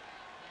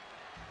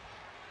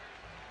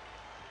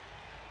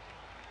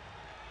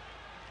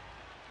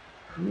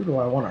 Who do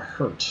I want to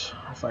hurt,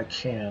 if I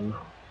can?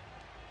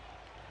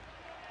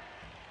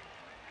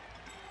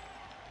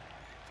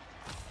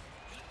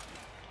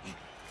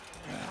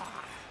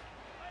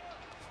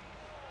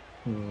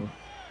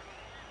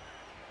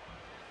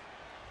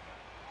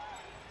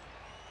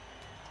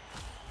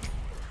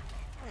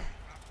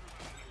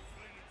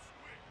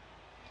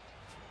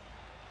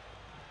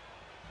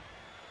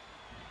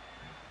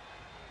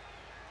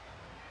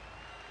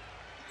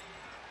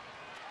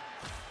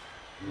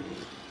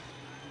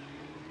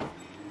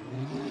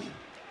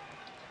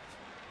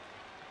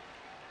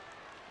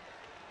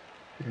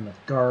 Get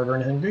enough guard or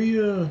anything, do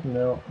you?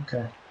 No,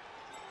 okay.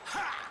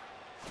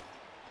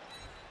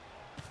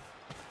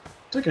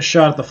 Take a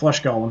shot at the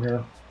flesh golem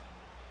here.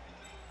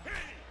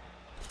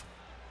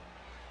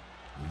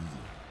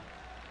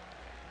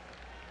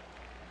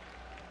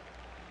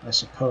 I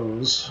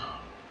suppose.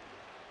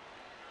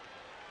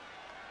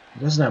 He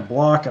doesn't have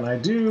block, and I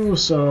do,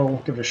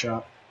 so give it a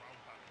shot.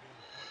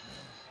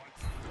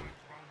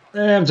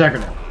 And attack her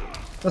now.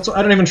 That's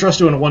I don't even trust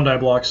doing one-die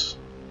blocks.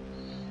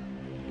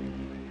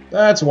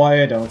 That's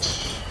why I don't.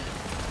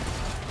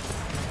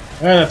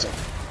 And that's it.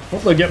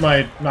 Hopefully I get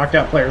my knocked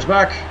out players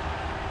back.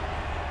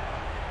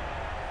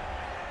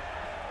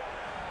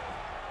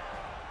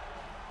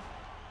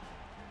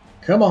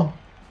 Come on.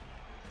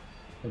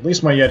 At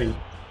least my Yeti.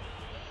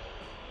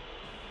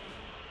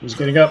 Who's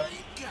getting up?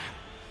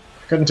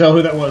 I couldn't tell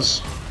who that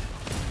was.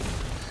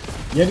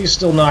 Yeti's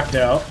still knocked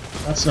out.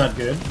 That's not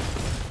good.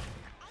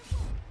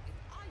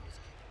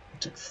 I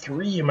took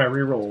 3 in my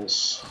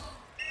rerolls.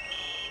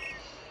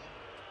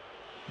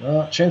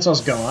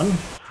 Chainsaw's gone.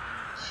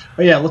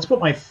 Oh yeah, let's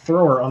put my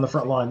thrower on the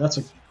front line. That's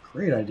a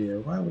great idea.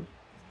 Why would...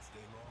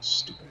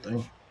 Stupid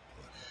thing.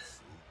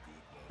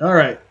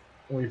 Alright.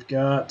 We've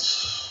got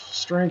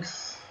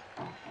strength.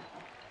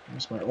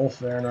 There's my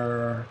Ulf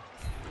Werner.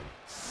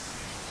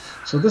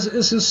 So this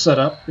is his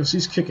setup, because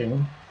he's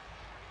kicking.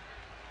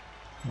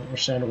 I don't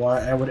understand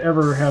why I would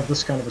ever have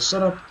this kind of a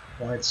setup.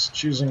 Why it's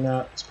choosing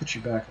that. Let's put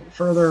you back a little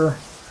further.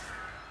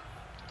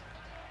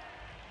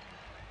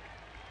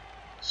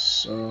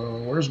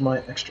 So, where's my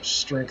extra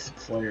strength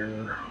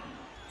player?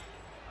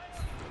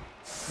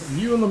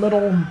 You in the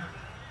middle.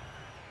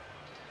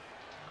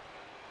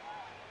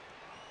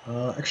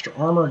 Extra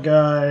armor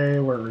guy,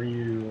 where are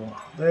you?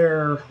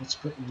 There. Let's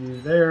put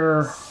you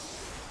there.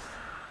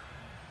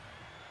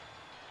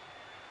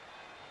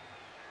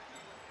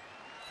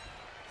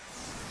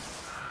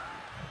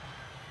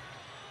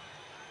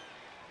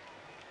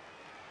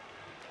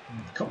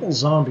 A couple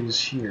zombies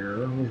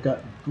here. We've got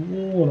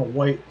ghoul and a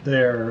white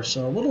there,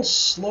 so a little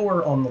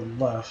slower on the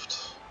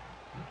left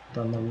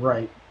than the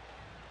right.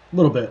 A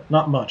little bit,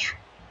 not much.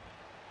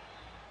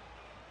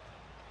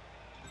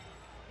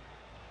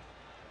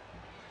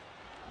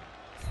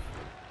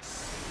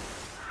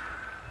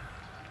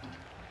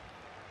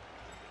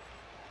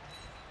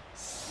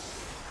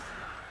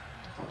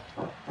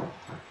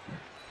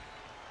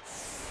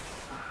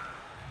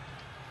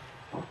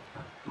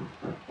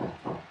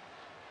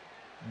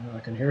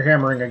 I can hear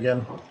hammering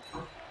again.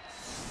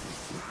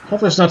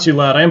 Hopefully it's not too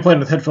loud. I am playing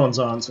with headphones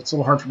on, so it's a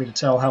little hard for me to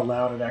tell how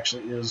loud it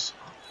actually is.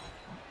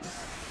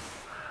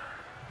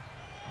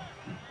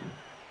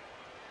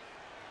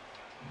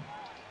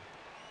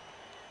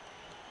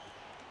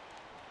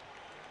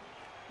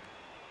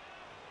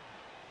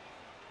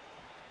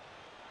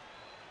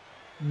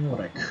 You know what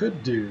I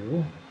could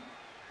do?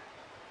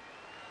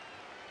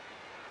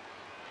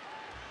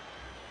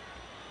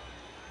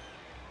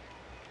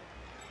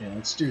 Yeah,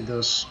 let's do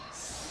this.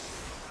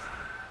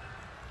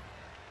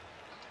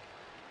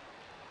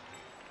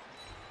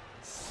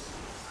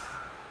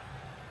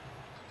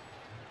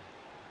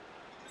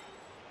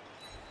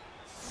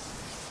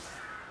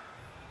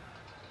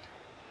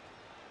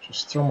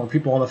 Just throw more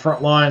people on the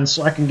front line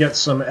so I can get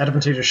some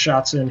advantageous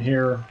shots in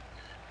here.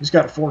 He's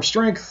got 4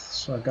 strength,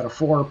 so I've got a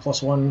 4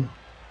 plus 1.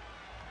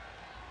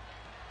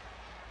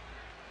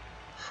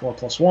 4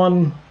 plus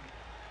 1.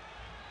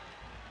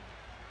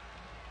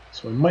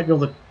 So we might be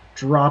able to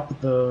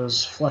drop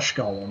those flesh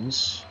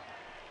golems.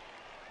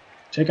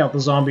 Take out the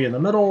zombie in the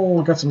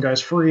middle, get some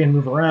guys free and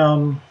move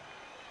around.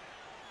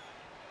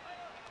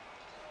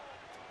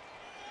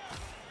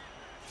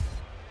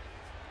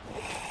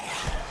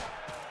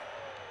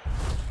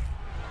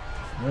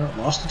 Yeah,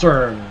 lost a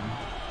turn.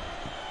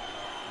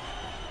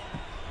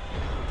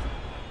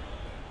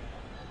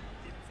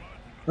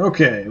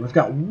 Okay, we've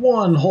got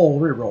 1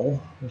 whole reroll,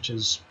 which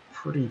is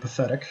pretty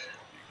pathetic.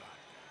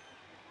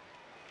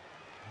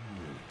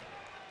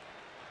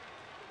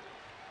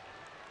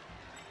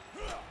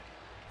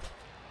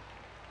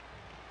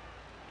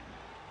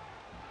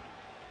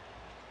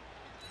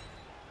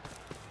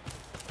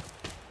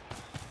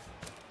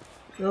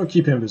 Go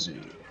keep him busy.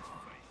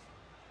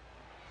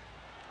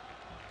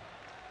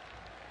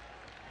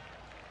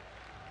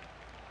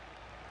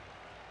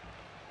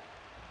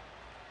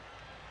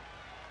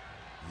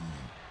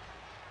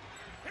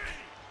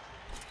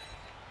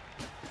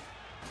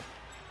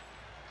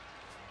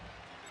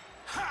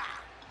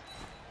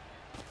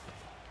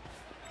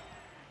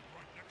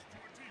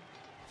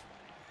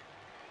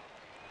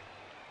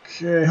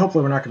 Okay,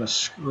 hopefully we're not going to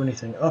screw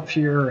anything up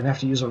here and have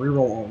to use a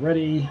reroll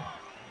already.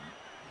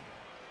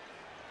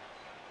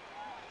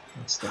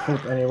 That's the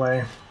hope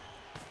anyway.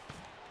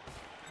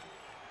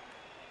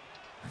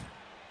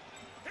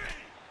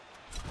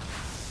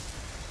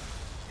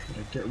 Try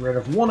to get rid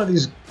of one of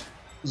these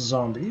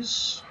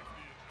zombies.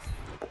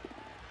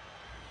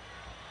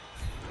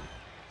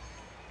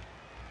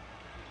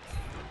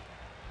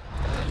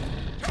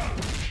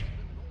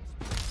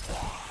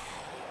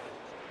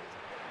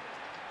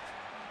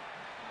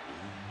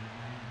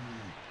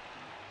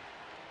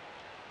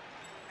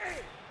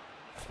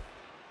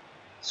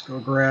 Let's go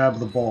grab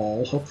the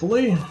ball,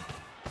 hopefully.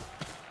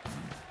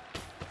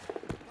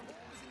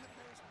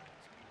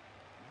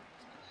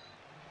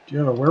 Do you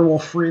have a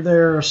werewolf free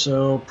there?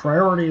 So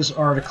priorities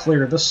are to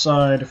clear this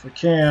side if we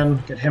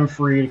can, get him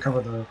free to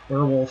cover the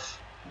werewolf.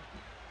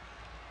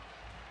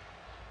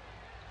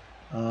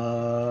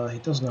 He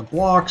doesn't have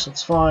blocks,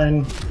 that's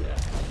fine.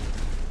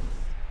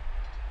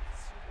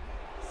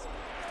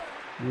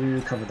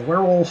 You cover the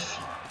werewolf.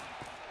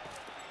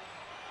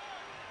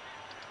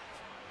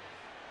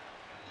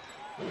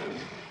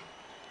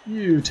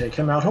 You take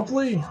him out,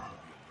 hopefully.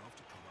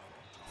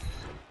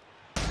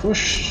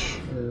 Push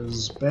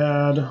is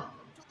bad.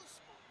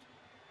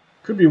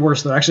 Could be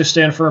worse, though. Actually,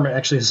 stand firm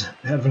actually is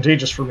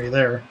advantageous for me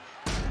there.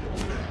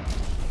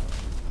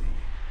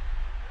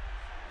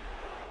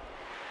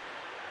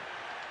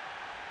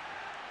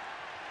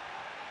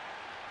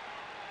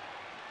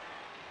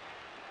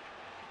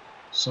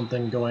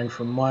 Something going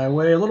from my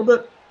way a little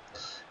bit.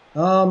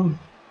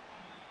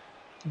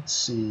 Let's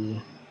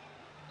see.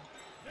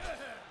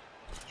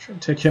 Try to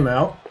take him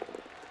out.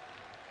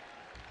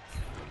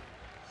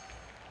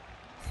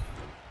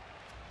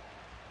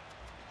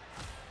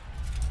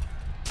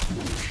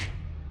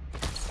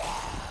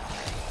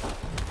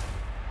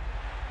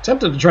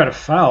 Tempted to try to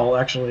foul,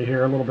 actually,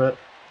 here a little bit.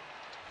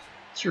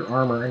 What's your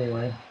armor,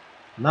 anyway?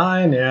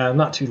 9? Yeah,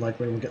 not too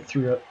likely we'll get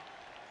through it.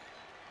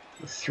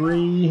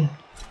 3.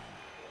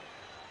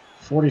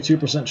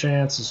 42%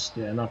 chance is,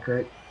 yeah, not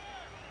great.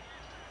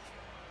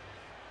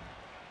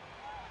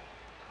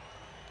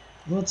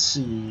 Let's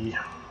see.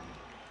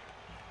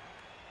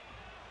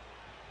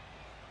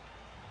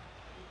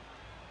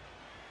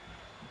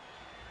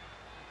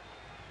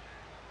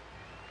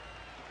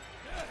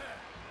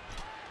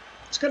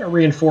 It's going to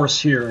reinforce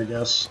here, I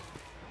guess.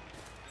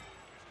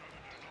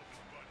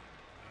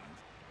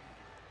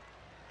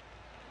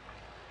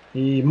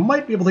 He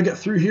might be able to get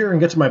through here and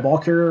get to my ball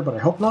carrier, but I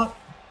hope not.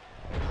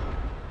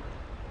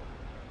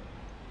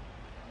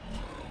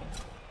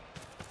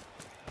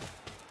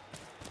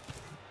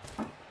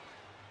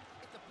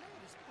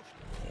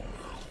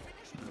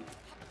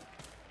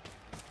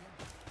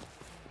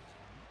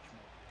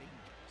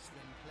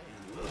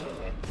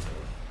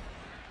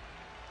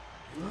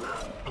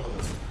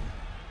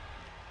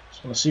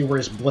 Just want to see where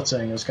he's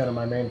blitzing is kind of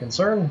my main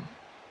concern.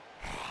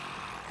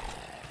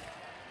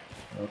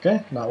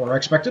 Okay, not what I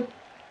expected.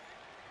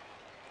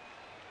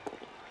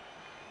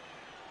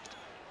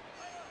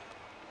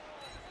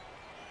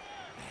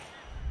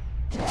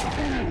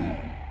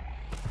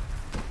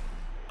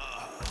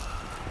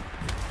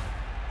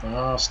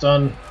 Ah,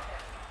 stun.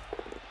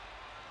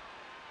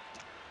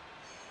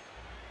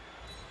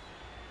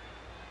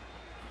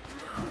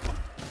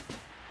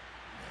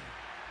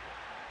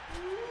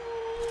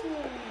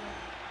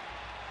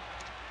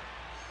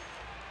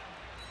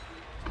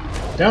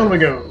 Down we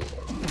go.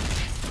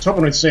 I was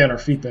hoping we'd stay on our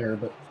feet there,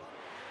 but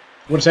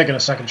would have taken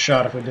a second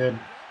shot if we did.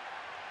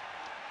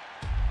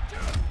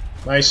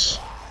 Nice.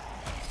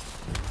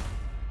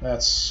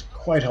 That's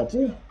quite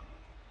helpful.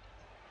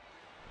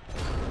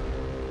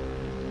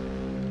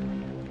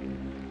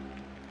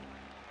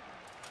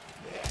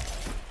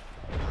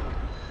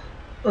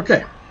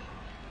 Okay.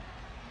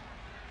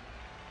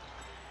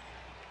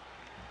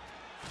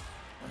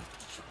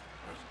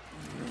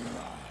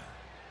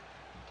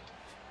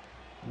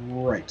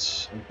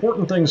 Right.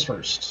 Important things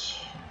first,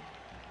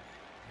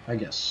 I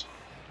guess.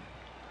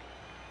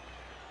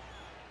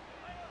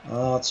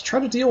 Let's try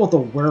to deal with the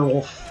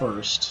werewolf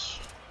first.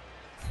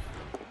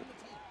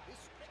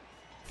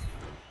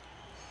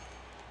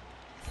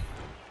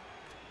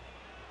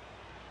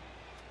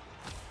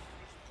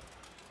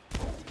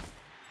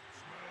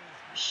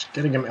 Just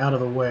getting him out of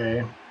the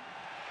way.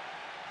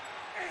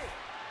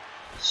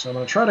 So I'm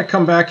going to try to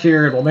come back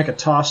here, and we'll make a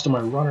toss to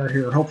my runner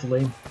here,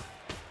 hopefully.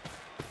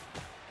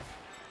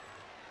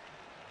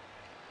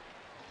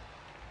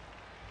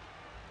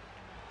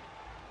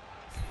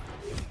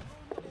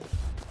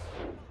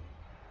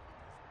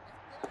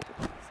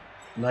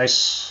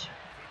 Nice.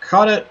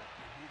 Caught it.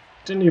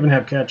 Didn't even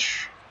have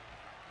catch.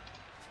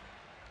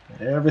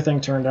 Everything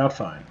turned out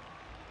fine.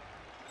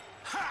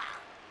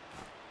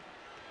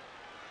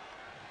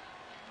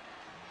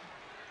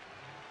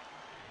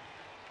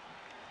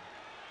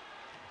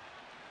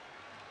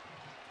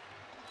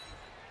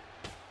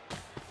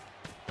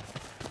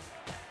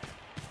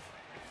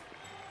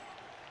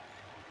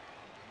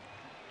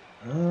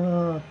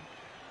 The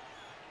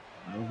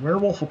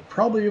werewolf will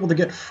probably be able to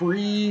get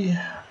free,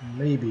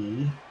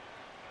 maybe.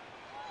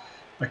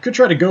 I could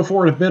try to go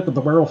for it a bit, but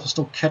the werewolf will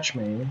still catch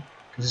me,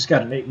 because he's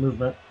got an 8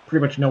 movement.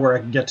 Pretty much nowhere I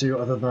can get to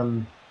other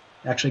than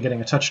actually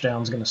getting a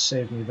touchdown is going to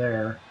save me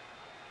there.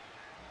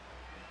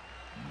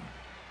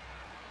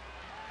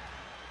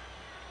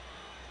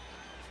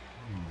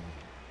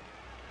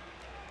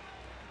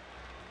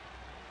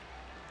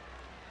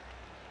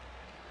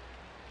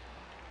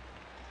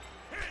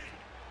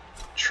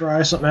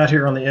 Try something out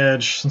here on the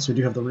edge, since we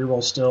do have the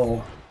reroll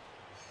still.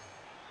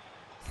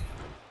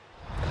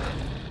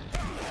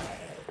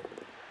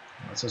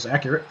 That says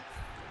accurate.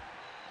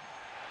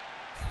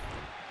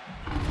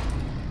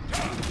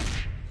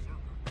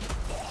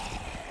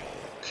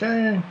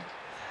 Okay.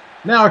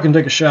 Now I can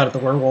take a shot at the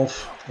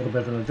werewolf. A little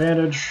bit of an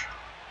advantage.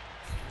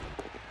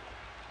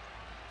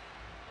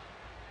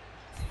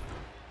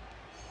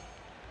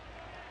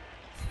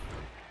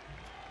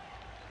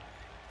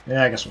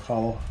 Yeah, I guess we'll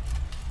follow.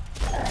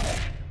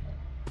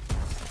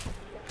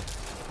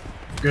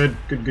 Good,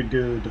 good, good,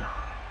 good.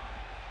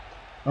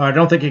 I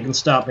don't think he can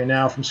stop me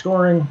now from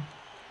scoring.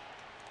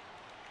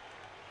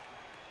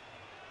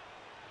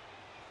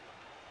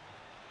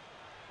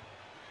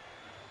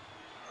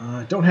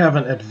 I don't have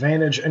an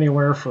advantage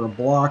anywhere for a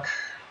block.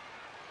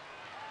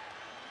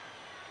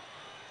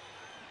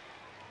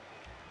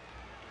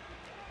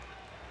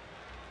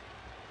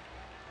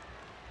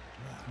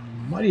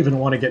 Might even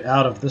want to get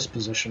out of this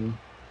position.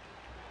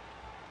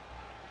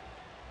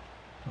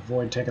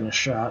 Avoid taking a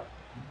shot.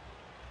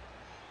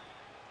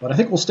 But I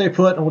think we'll stay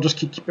put and we'll just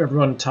keep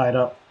everyone tied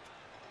up.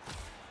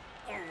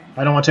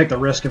 I don't want to take the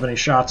risk of any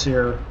shots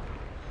here.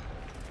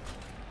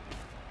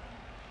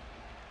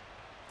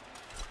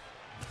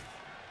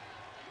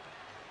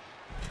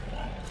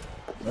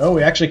 Oh,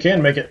 we actually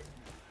can make it.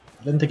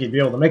 I didn't think he'd be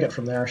able to make it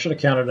from there. I should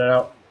have counted it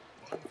out.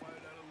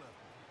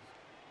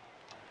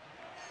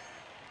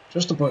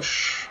 Just a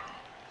push.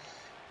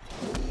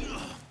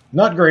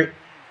 Not great.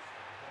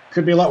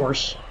 Could be a lot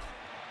worse.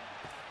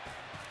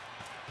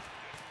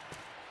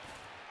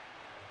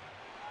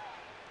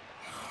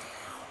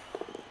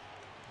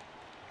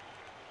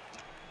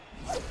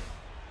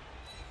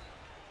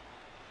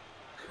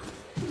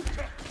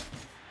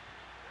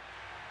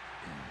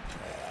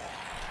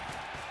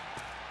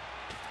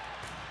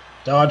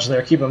 Dodge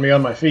there, keeping me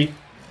on my feet.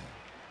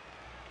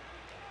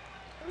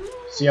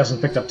 So he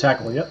hasn't picked up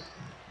tackle yet.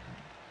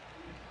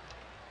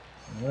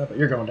 Yeah, but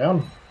you're going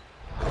down.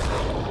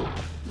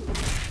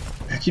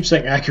 I keep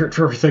saying accurate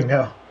for everything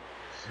now,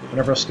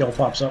 whenever a skill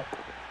pops up.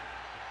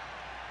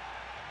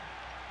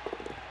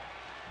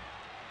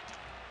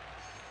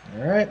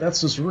 Alright,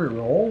 that's his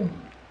reroll.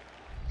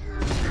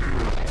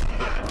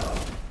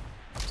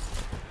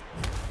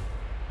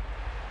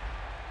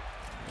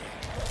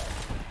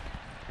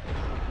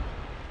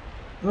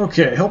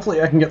 Okay,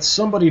 hopefully I can get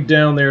somebody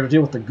down there to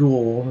deal with the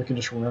ghoul. We can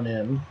just run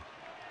in.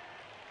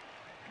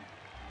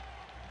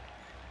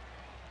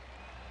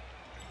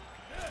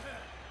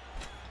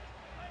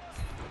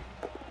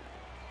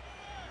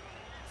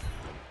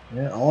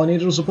 Yeah, all I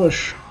needed was a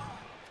push.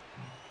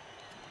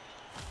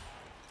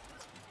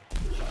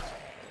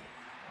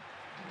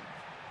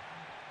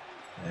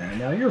 And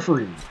now you're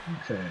free.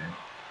 Okay.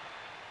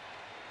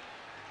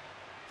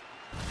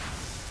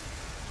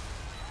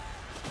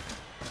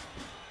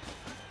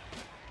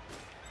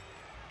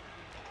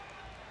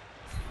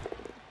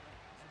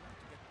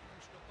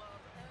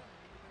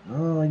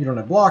 You don't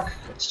have block.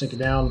 Let's take it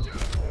down.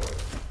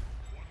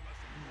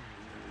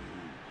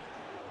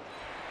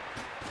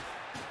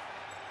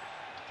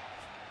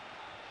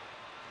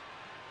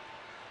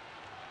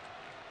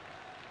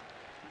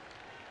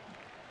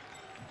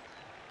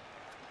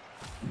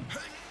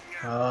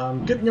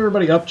 Getting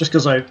everybody up just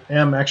because I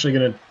am actually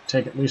going to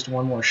take at least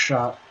one more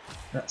shot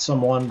at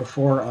someone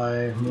before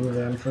I move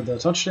in for the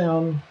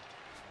touchdown.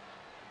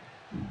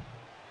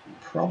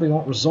 Probably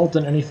won't result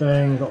in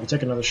anything, but we'll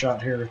take another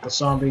shot here at the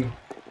zombie.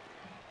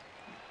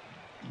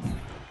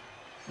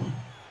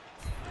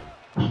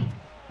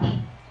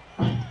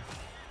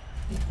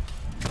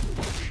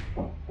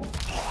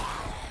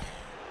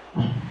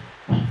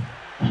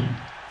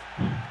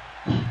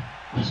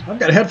 I've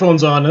got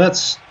headphones on, and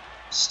that's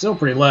still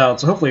pretty loud,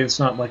 so hopefully it's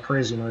not like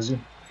crazy noisy.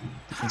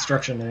 The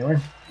construction, anyway.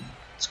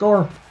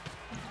 Score!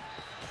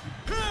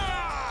 I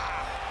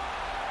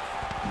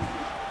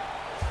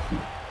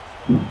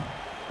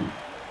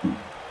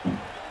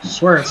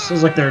swear it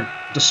feels like they're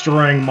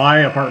destroying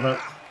my apartment,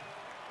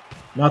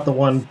 not the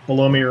one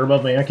below me or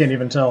above me. I can't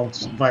even tell.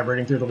 It's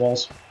vibrating through the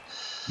walls.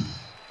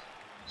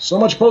 So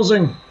much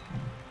posing!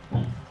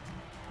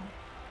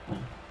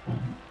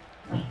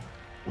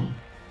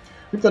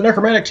 I think the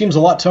Necromantic team's a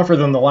lot tougher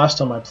than the last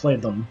time I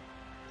played them.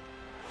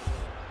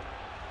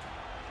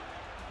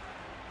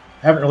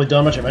 Haven't really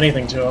done much of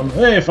anything to them.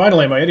 Hey,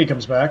 finally my Eddie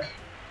comes back.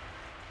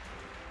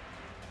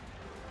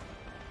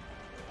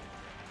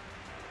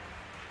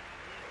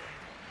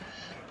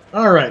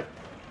 Alright.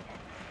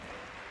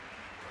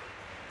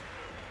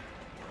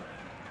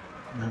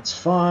 That's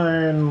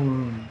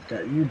fine.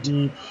 Got you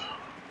deep.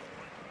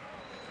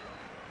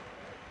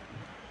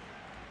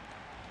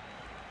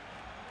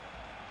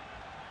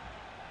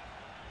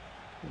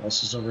 What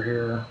else is over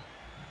here?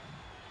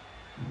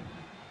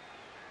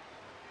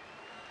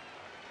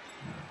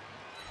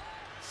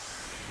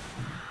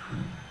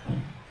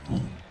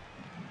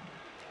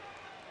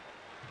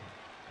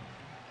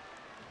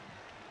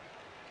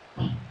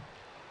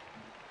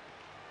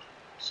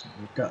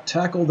 we've got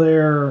tackle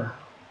there.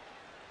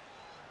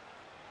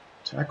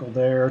 Tackle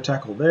there,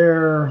 tackle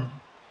there.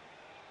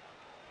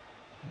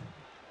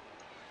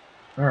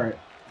 Alright.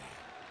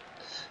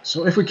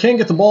 So if we can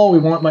get the ball, we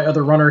want my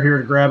other runner here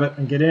to grab it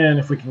and get in.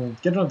 If we can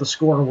get another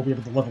score, we'll be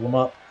able to level him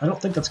up. I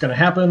don't think that's going to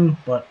happen,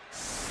 but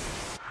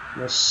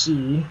we'll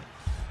see.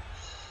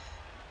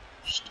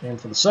 Just aim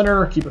for the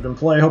center, keep it in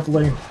play,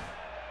 hopefully.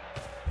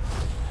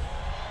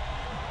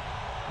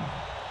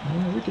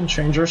 And we can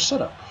change our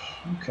setup.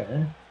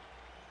 Okay.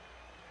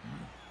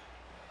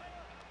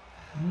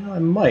 Well, I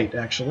might,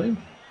 actually.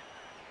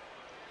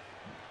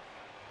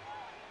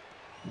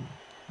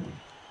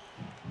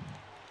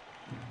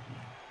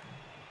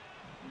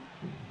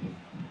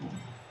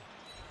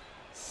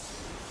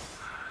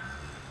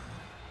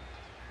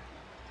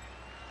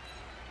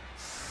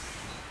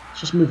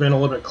 Just move in a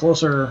little bit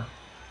closer,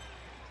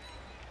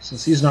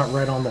 since he's not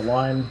right on the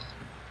line.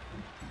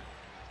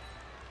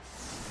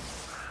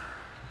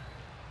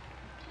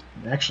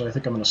 And actually, I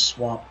think I'm going to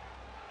swap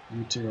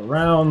you two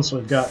around, so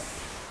we've got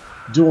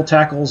dual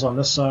tackles on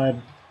this side.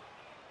 What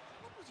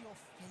was your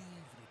favorite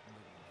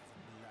movie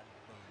as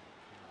a blood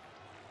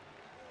bowl?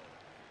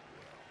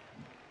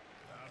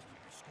 Has to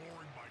be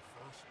scoring my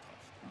first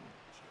touchdown.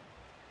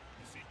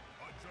 You see,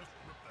 I just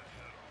ripped the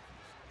head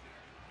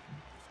off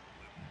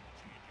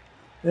this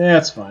kid. Yeah,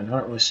 it's fine. I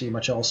don't really see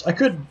much else. I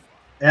could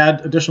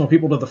add additional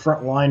people to the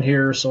front line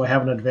here, so I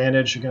have an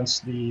advantage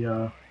against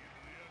the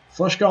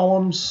flesh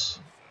golems.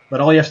 But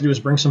all you have to do is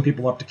bring some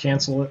people up to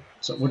cancel it,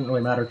 so it wouldn't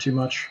really matter too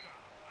much.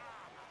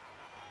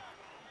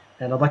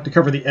 And I'd like to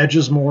cover the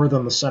edges more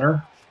than the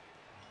center.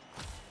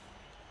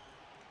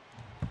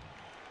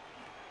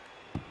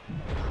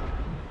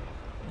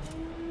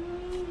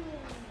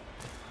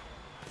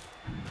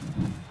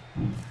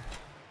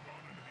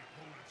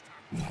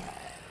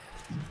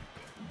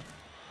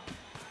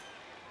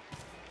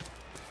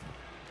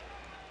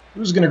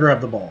 Who's going to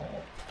grab the ball?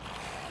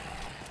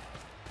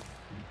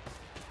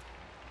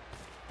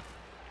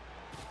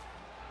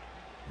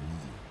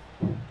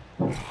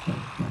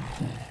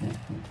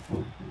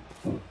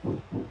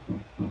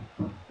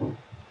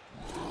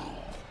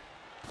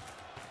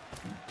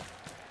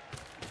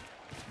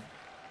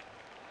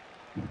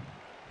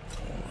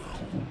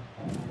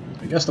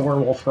 I guess the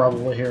werewolf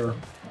probably here.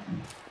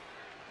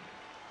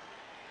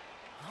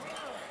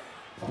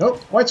 Nope,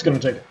 white's going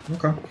to take it.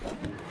 Okay.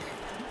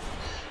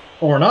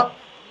 Or not.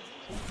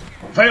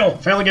 Fail!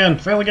 Fail again!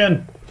 Fail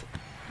again!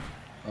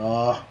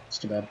 It's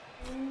too bad.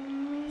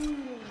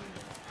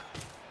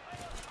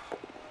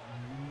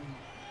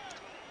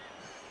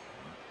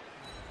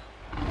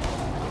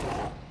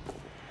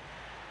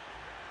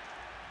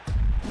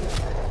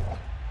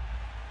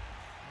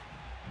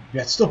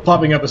 Yeah, it's still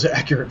popping up as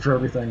accurate for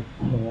everything.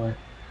 I don't know why.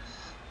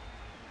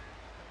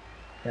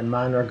 And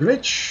minor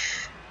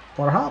glitch,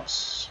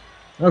 perhaps.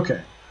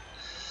 Okay.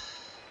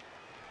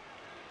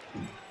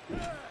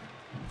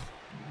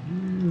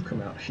 You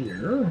come out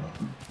here.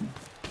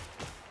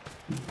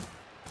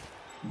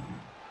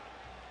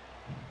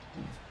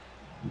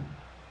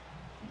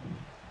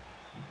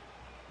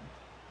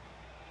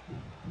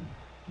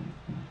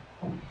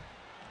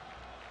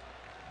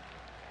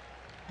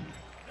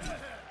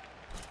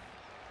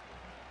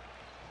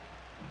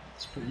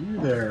 Let's put you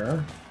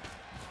there.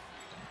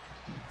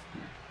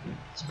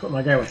 Let's put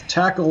my guy with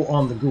tackle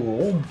on the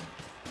ghoul.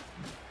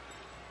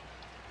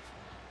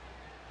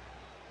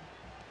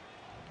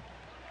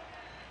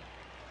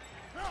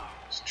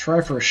 Let's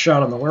try for a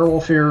shot on the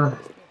werewolf here.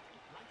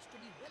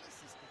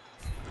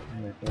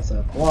 And they both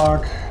have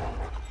block.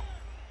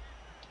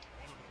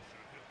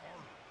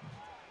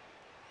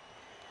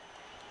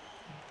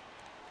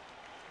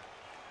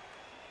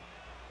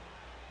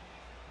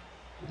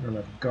 You don't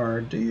have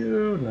guard, do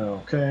you? No,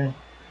 okay.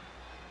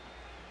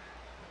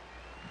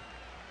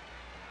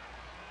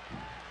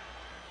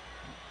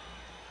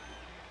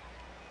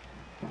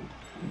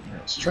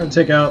 Let's try to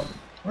take out,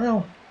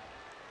 well,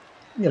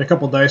 get a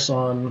couple dice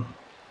on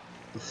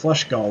the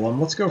flesh golem.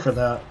 Let's go for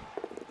that.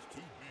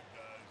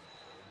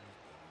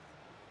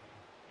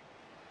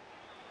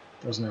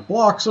 Doesn't have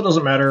block, so it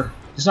doesn't matter.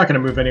 He's not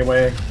going to move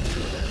anyway.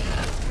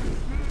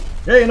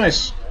 Hey,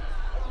 nice.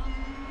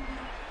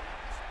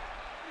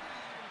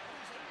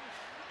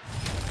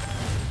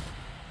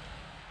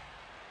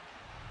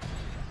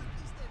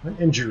 An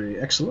injury,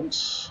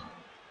 excellent.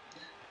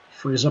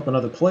 Frees up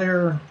another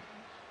player.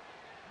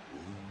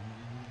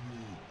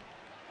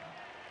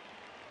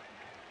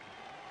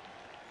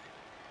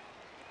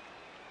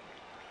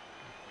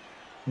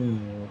 Let's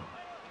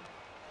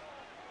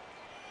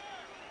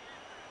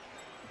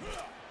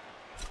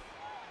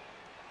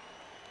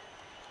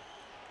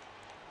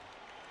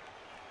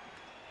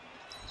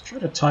try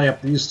to tie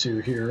up these two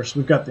here, so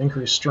we've got the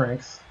increased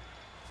strength.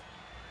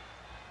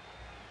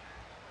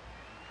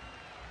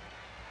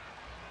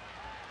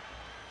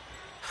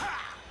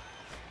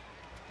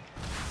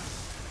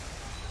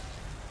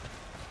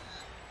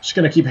 Just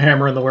gonna keep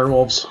hammering the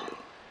werewolves.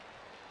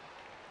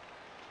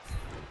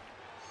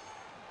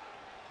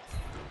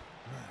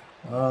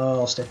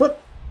 I'll stay put.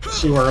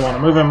 See where I want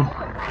to move him.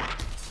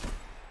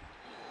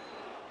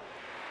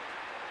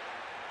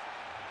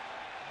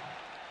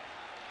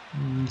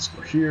 Let's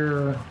go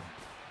here.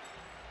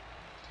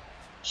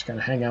 Just kind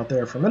of hang out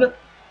there for a minute.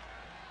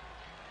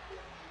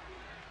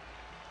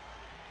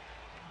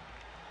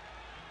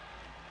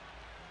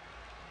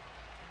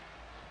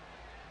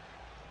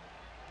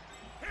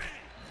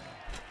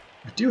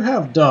 I do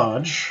have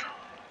dodge,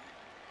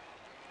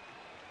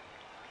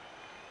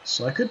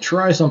 so I could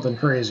try something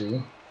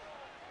crazy.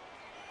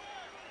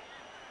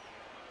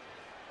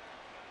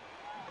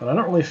 But I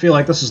don't really feel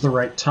like this is the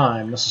right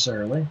time,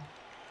 necessarily.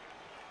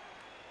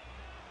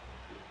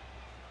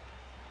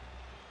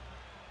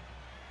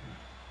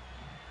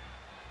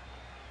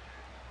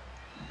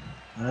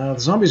 The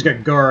zombie's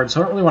got guards,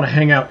 so I don't really want to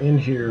hang out in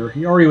here.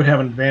 He already would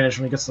have an advantage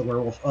when he gets the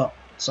werewolf up.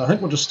 So I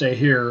think we'll just stay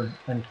here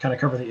and kind of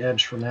cover the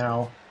edge for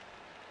now.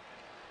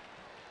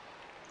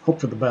 Hope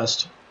for the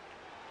best.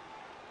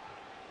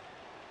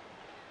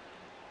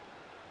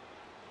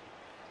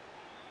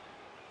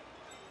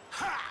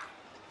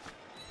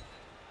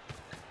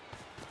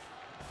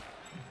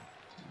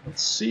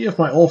 Let's see if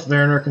my Ulf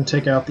Werner can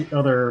take out the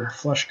other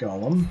flesh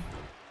golem.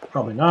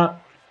 Probably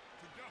not.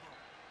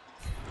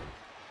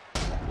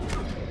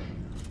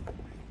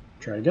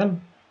 Try it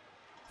again.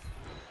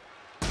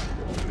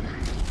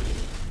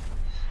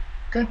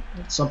 Okay,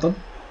 that's something.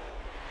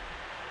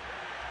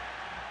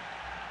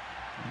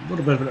 A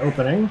little bit of an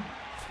opening.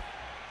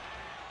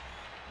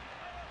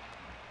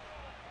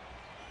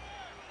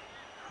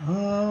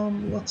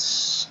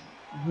 Let's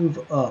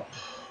move up.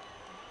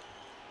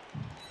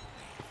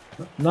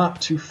 But not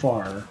too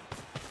far.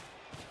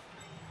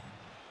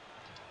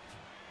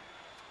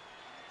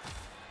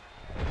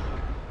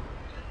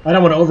 I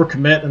don't want to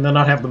overcommit and then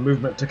not have the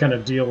movement to kind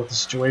of deal with the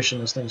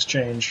situation as things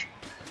change.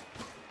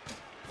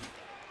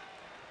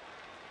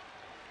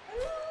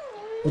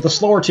 With a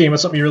slower team,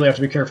 it's something you really have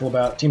to be careful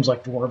about. Teams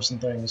like dwarves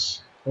and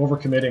things.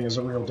 Overcommitting is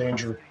a real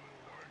danger.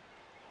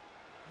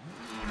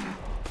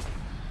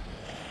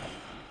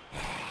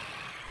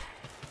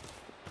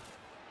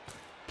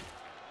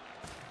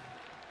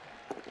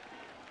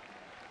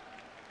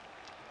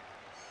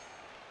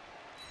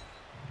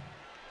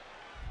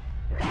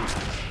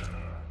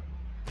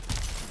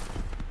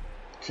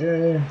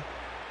 Okay.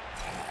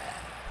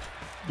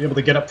 Be able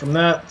to get up from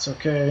that, it's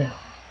okay.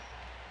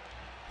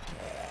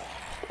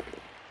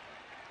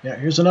 Yeah,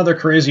 here's another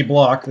crazy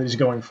block that he's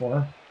going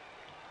for.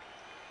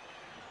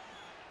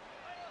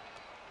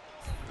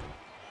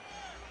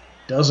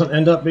 Doesn't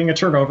end up being a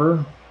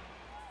turnover.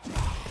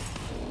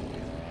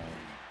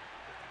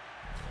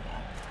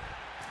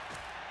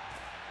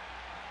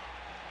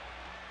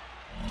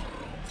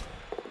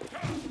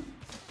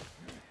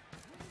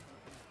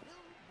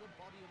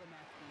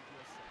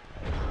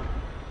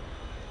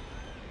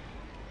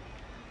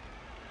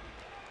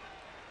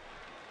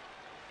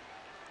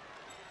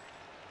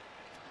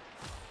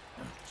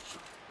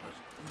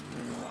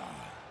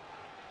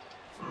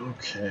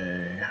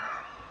 Okay.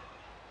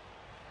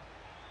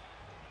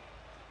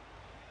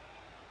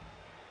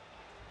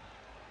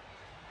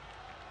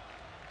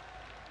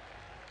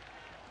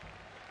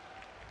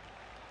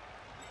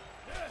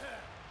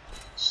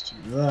 Let's do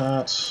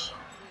that. Is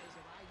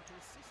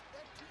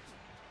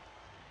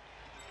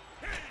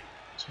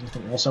there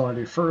anything else I want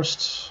to do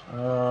first?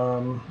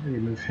 Maybe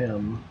move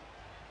him.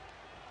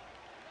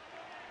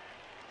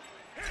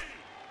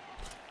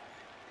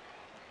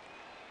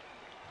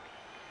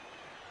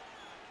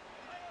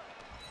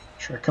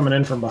 Try coming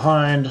in from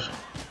behind,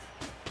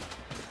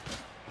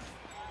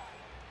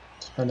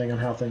 depending on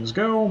how things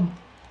go.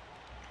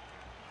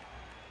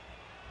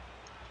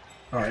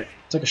 Alright,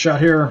 take a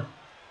shot here.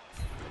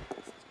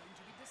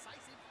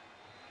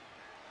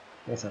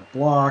 Both that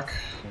block.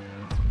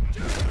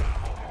 Yeah.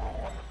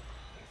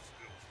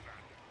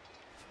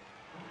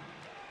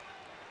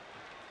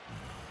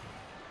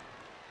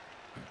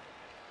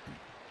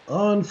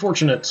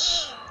 Unfortunate.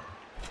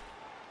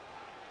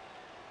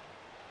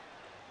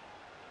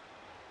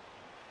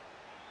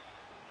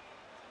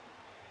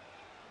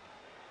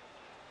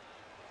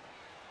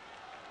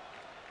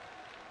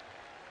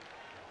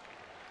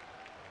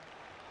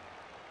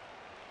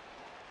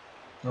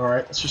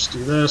 Alright, let's just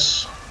do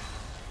this.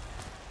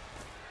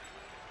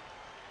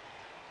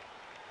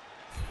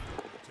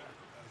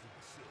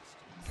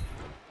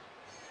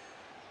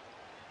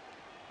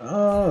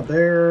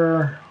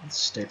 There. Let's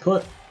stay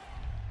put.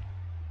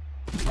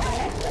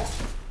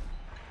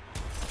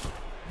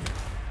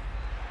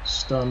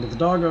 Stun to the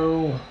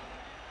doggo.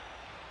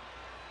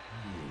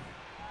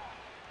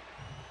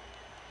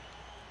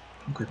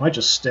 We might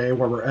just stay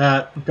where we're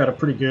at. We've got a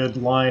pretty good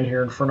line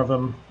here in front of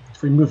him.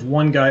 If we move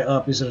one guy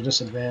up, he's at a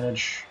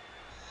disadvantage.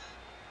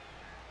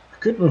 I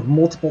could move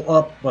multiple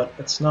up, but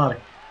it's not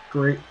a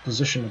great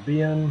position to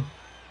be in.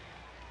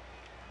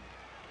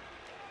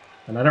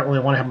 And I don't really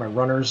want to have my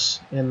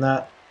runners in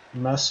that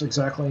mess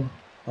exactly.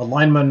 A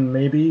lineman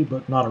maybe,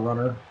 but not a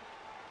runner.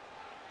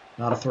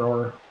 Not a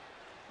thrower.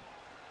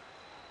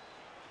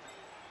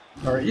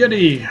 Alright,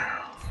 Yeti!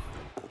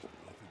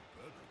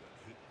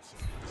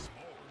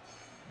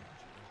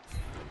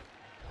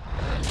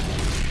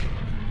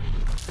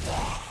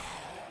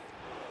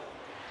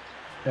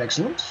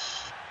 Excellent.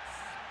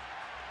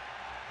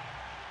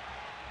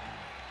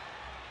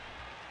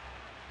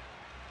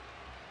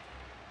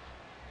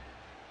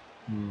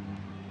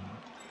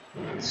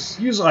 Let's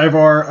use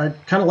Ivar. I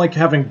kind of like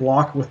having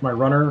block with my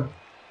runner,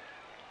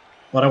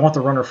 but I want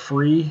the runner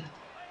free,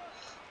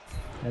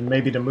 and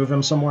maybe to move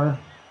him somewhere.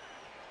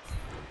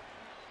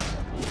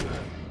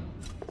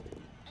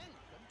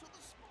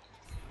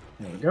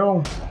 There we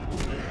go.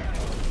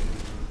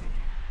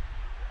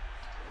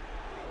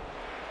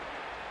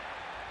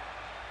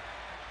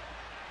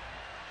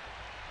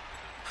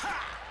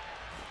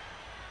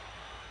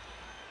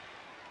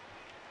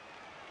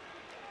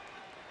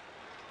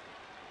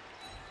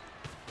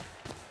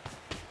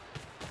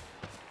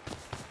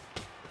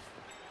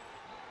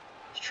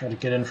 Try to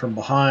get in from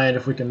behind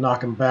if we can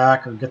knock him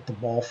back or get the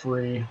ball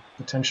free,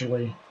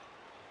 potentially.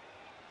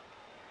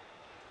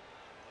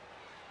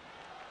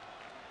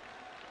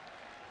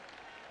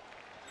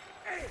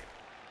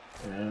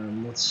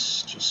 And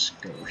let's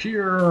just go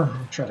here,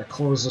 try to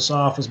close this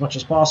off as much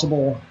as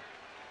possible.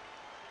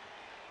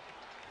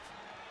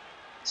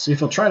 See if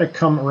he'll try to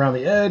come around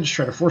the edge,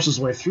 try to force his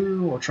way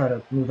through, or try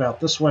to move out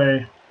this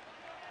way.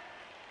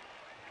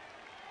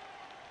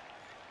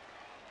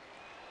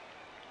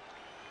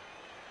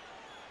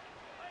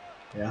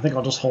 Yeah, I think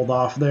I'll just hold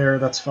off there.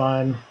 That's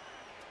fine.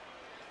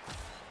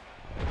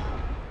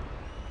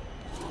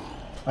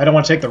 I don't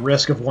want to take the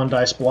risk of one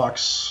die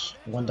blocks.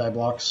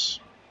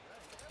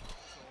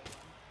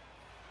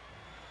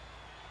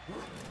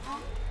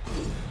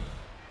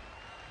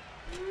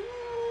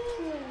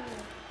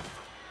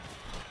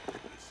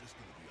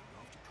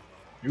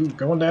 Ooh,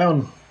 going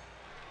down.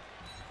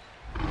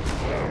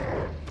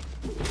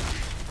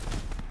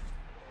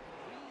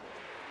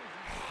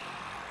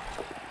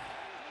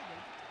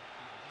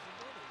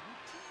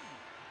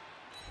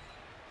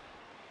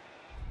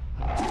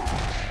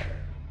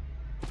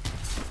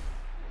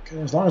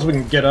 As long as we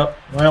can get up.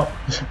 Well,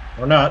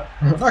 we're not.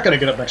 We're not going to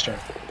get up next turn.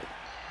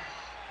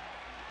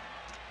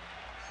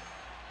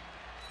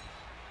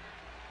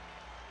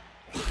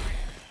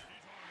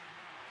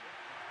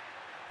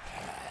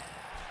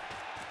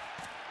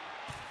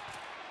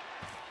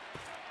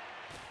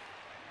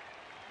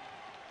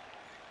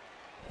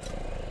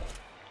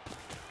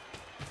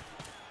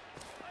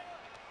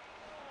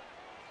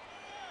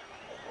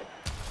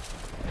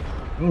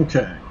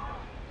 Okay.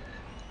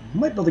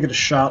 Might be able to get a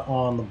shot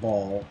on the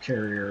ball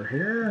carrier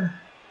here.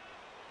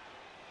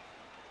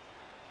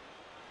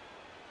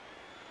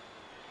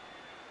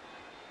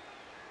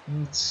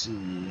 Let's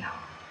see.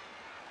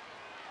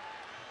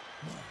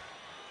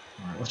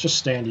 Alright, let's just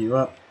stand you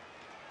up.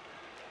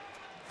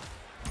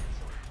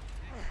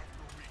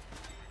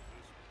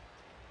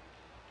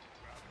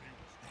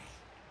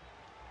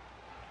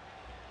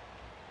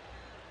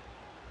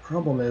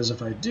 Problem is,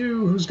 if I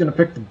do, who's going to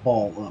pick the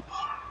ball up?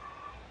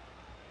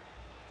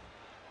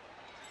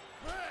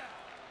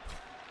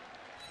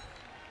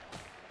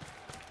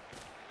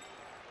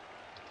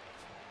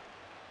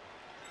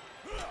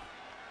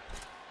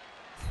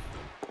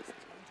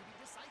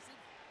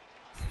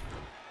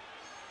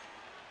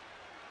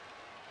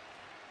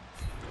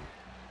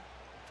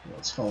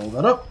 Let's follow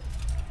that up.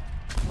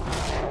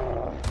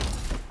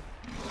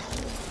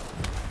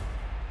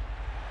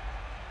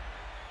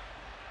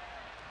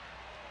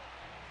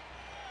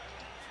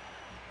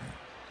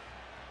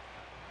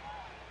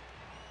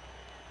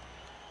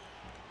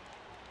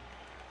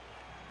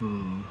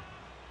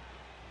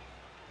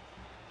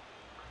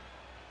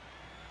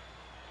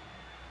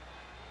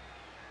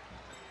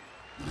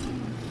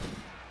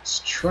 Let's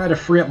try to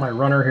free up my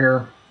runner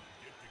here.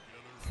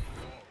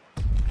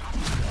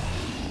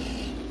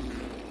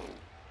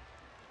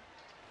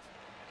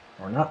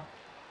 Or not.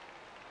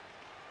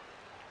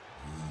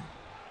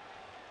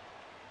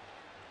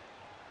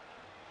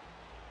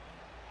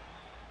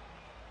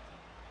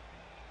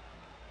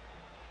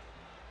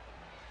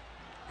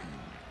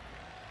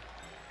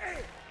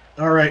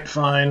 Alright,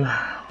 fine.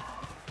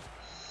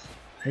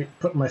 Hate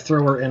putting my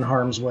thrower in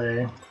harm's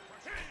way.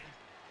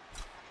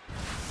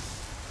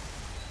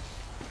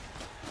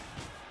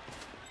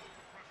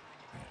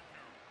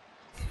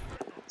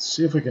 Let's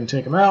see if we can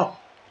take him out.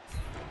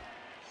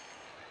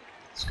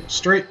 Let's go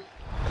straight.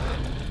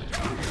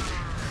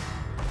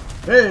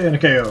 Hey, and a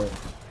KO.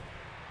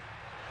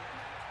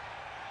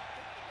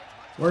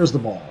 Where's the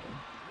ball?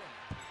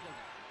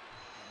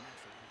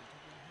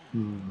 I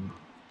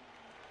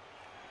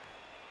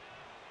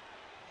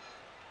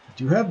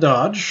do have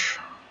dodge.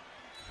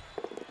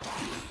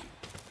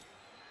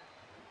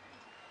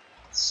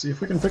 Let's see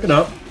if we can pick it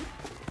up.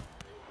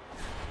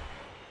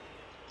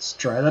 Let's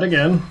try that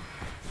again.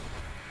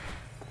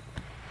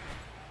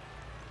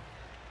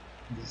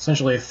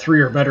 Essentially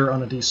 3 or better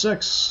on a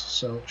d6,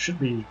 so it should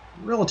be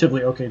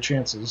relatively okay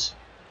chances.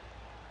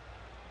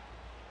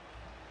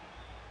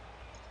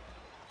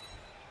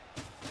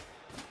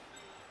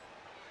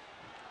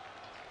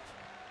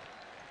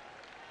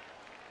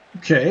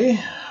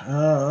 Okay,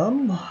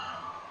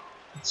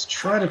 let's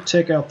try to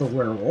take out the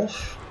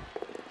werewolf.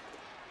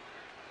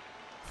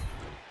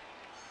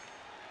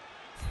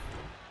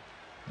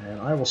 And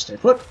I will stay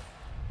put.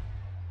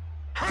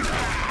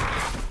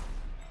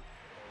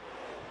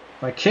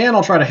 If I can,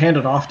 I'll try to hand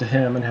it off to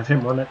him and have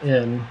him run it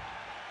in.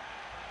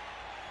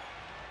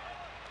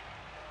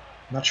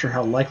 Not sure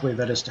how likely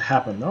that is to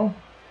happen, though.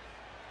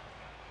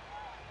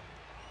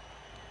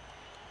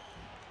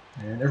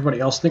 And everybody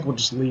else, I think we'll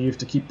just leave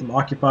to keep them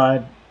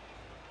occupied.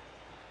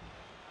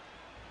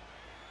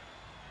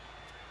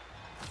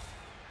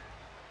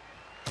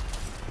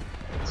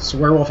 So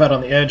werewolf out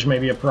on the edge may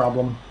be a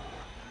problem.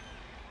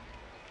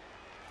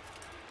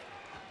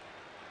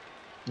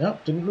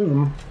 Nope, didn't move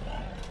him.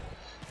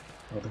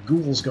 Well, the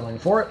ghoul's going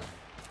for it.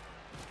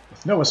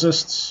 With no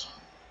assists.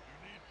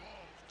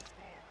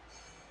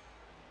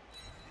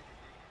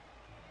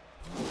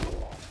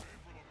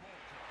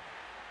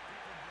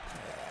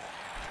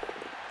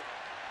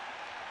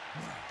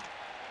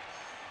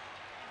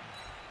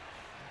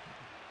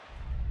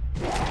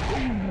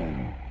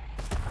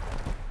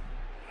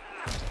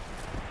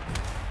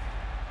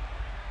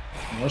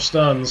 More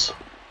stuns.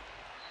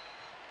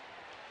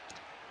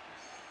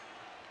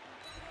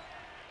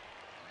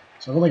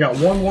 So I've only got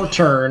one more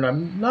turn.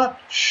 I'm not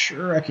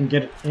sure I can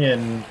get it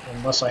in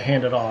unless I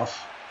hand it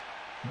off.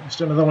 Just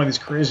do another one of these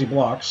crazy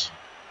blocks.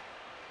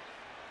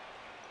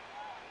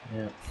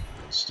 Yeah,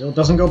 still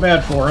doesn't go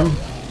bad for him.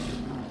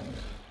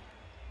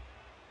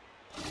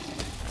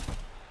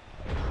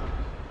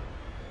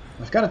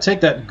 I've got to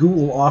take that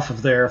ghoul off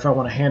of there if I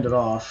want to hand it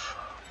off.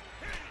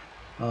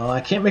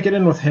 I can't make it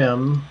in with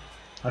him.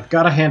 I've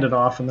got to hand it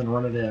off and then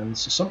run it in.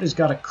 So somebody's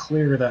got to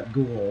clear that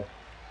ghoul.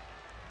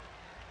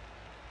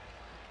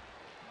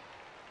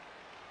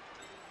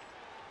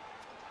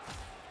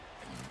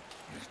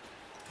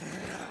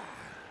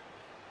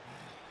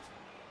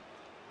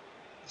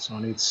 So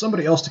I need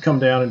somebody else to come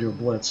down and do a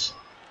blitz.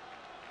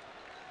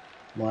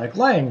 Like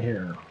Lang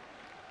here.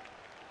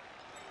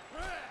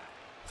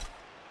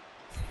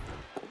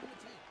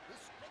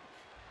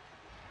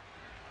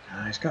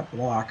 He's got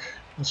block.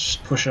 Let's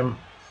just push him.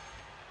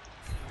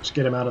 Just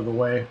get him out of the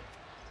way.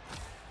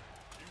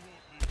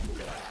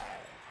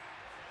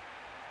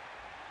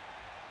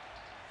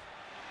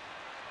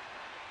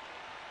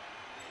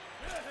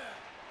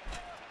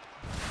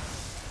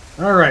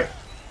 Alright.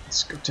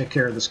 Let's go take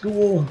care of this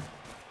ghoul.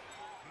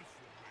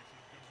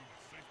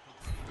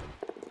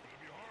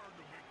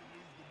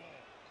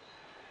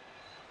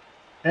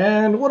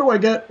 And what do I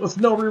get with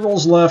no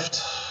rerolls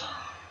left?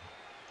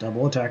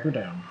 Double attacker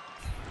down.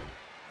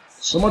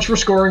 So much for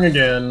scoring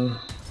again.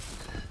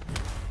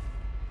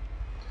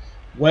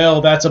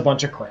 Well, that's a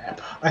bunch of crap.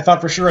 I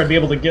thought for sure I'd be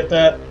able to get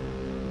that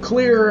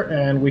clear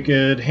and we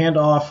could hand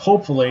off,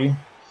 hopefully,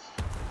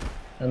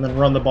 and then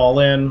run the ball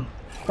in.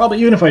 Probably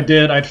even if I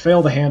did, I'd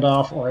fail the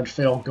handoff or I'd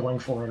fail going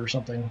for it or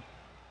something.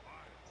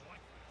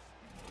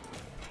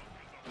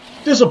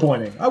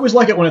 Disappointing. I always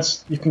like it when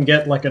you can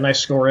get like a nice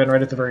score in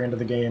right at the very end of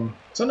the game.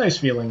 It's a nice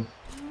feeling.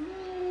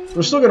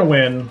 We're still going to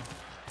win,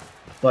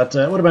 but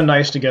it would have been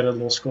nice to get a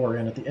little score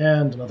in at the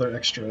end, another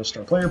extra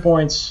star player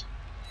points.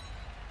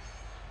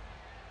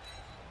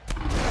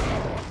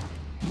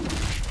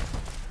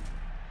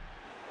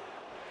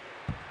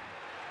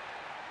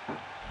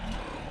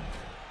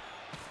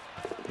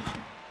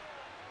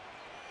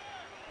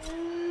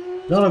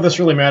 None of this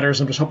really matters.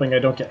 I'm just hoping I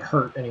don't get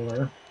hurt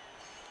anywhere.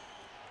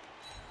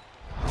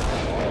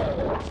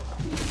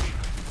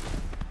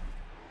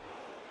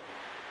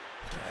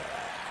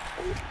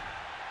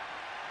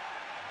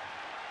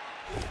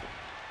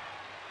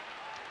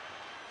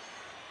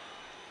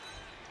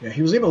 Yeah,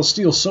 he was able to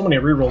steal so many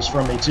rerolls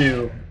from me,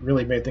 too.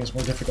 Really made things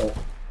more difficult.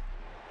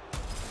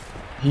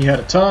 He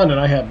had a ton, and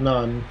I had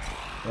none.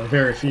 Or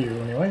very few,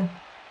 anyway.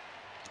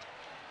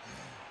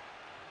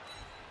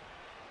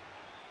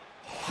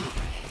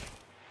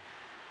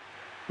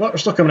 But we're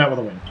still coming out with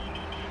a win.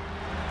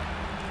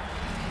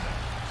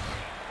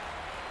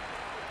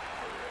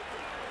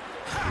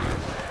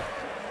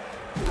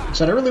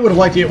 So I really would have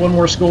liked to get one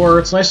more score.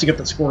 It's nice to get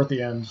that score at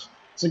the end.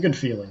 It's a good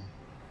feeling.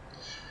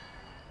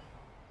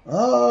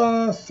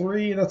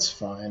 3, that's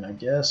fine, I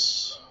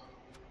guess.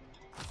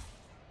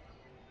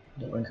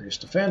 No increase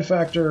to fan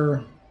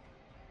factor.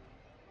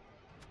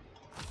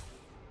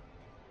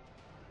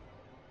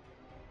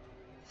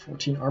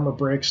 $14 armor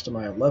breaks to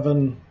my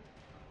 11.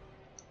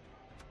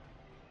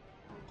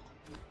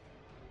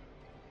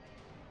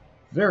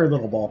 Very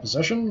little ball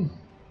possession.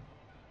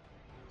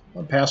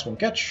 1 pass, 1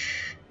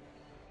 catch.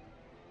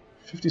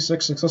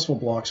 56 successful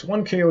blocks.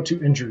 1 KO,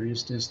 2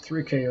 injuries is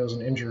 3 KOs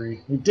and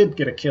injury. We did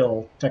get a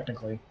kill,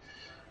 technically.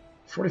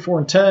 44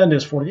 and 10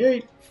 is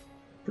 48.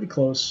 Pretty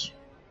close.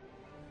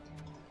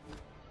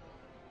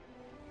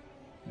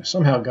 I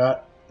somehow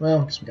got,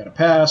 well, I guess we got a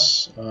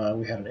pass.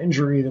 We had an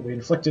injury that we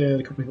inflicted.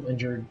 A couple people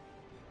injured.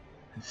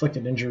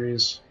 Inflicted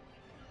injuries.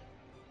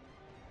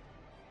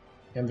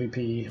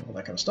 MVP, all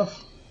that kind of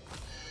stuff.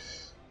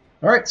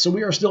 Alright, so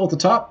we are still at the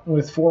top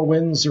with 4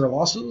 wins, 0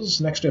 losses.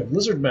 Next we have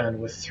Lizardmen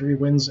with 3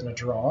 wins and a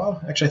draw.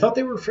 Actually, I thought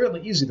they were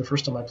fairly easy the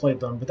first time I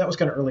played them, but that was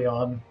kind of early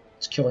on.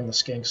 Just killing the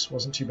skinks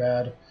wasn't too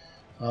bad.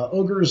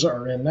 Gougers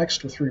are in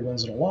next with 3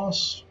 wins and a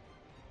loss.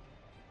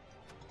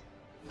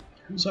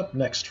 Who's up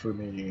next for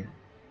me?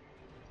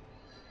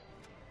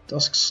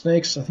 Dusk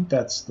Snakes, I think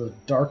that's the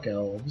Dark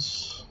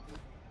Elves.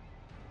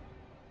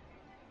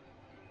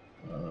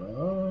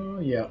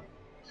 Yeah.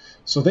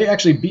 So they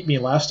actually beat me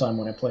last time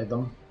when I played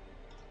them.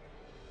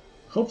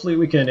 Hopefully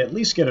we can at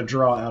least get a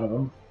draw out of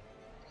them.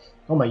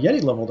 Oh, my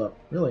Yeti leveled up.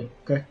 Really?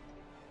 Okay.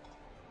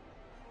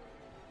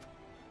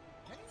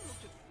 Have you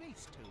looked at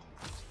face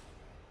tones?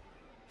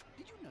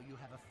 Did you know you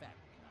have a family?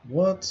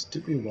 What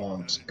do we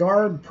want?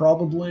 Guard,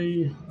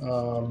 probably. Move you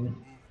from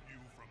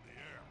the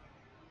air.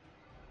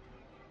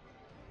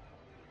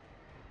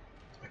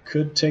 I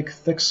could take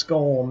Thick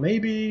Skull,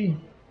 maybe.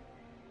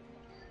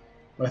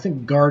 But I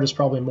think Guard is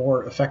probably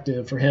more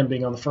effective for him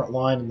being on the front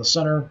line in the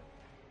center.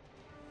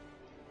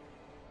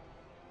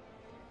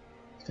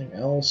 Anything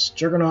else?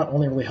 Juggernaut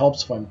only really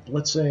helps if I'm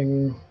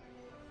blitzing.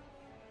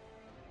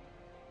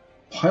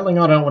 Piling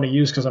on I don't want to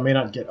use because I may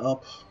not get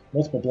up.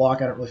 Multiple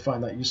block I don't really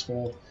find that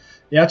useful.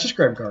 Yeah, just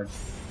grab Guard.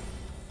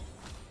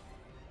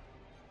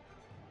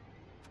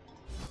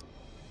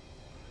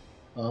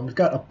 We've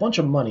got a bunch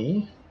of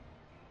money.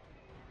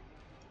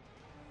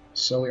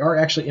 So we are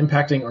actually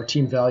impacting our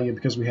team value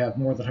because we have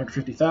more than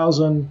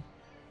 150,000.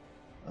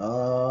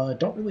 I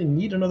don't really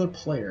need another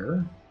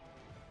player.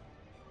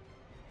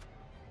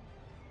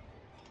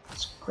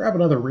 Let's grab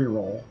another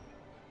reroll.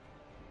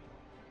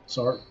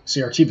 So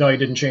see, our team value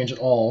didn't change at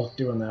all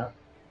doing that.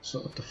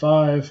 So up to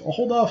 5. I'll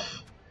hold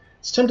off.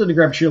 It's tempted to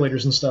grab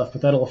cheerleaders and stuff,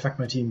 but that'll affect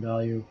my team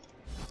value.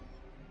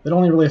 That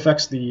only really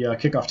affects the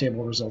kickoff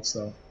table results,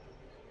 though.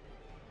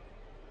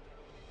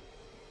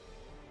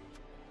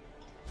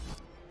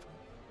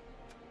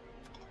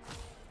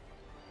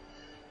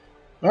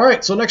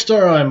 Alright, so next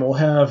time we'll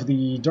have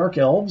the Dark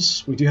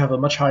Elves. We do have a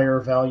much higher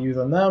value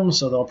than them,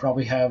 so they'll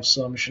probably have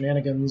some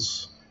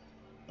shenanigans.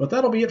 But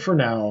that'll be it for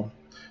now.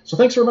 So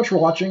thanks very much for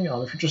watching. If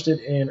you're interested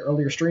in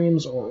earlier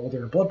streams or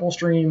older Blood Bowl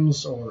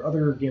streams or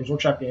other Games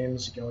Workshop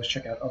games, you can always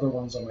check out other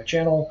ones on my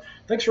channel.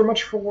 Thanks very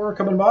much for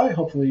coming by.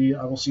 Hopefully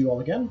I will see you all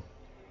again.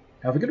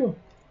 Have a good one.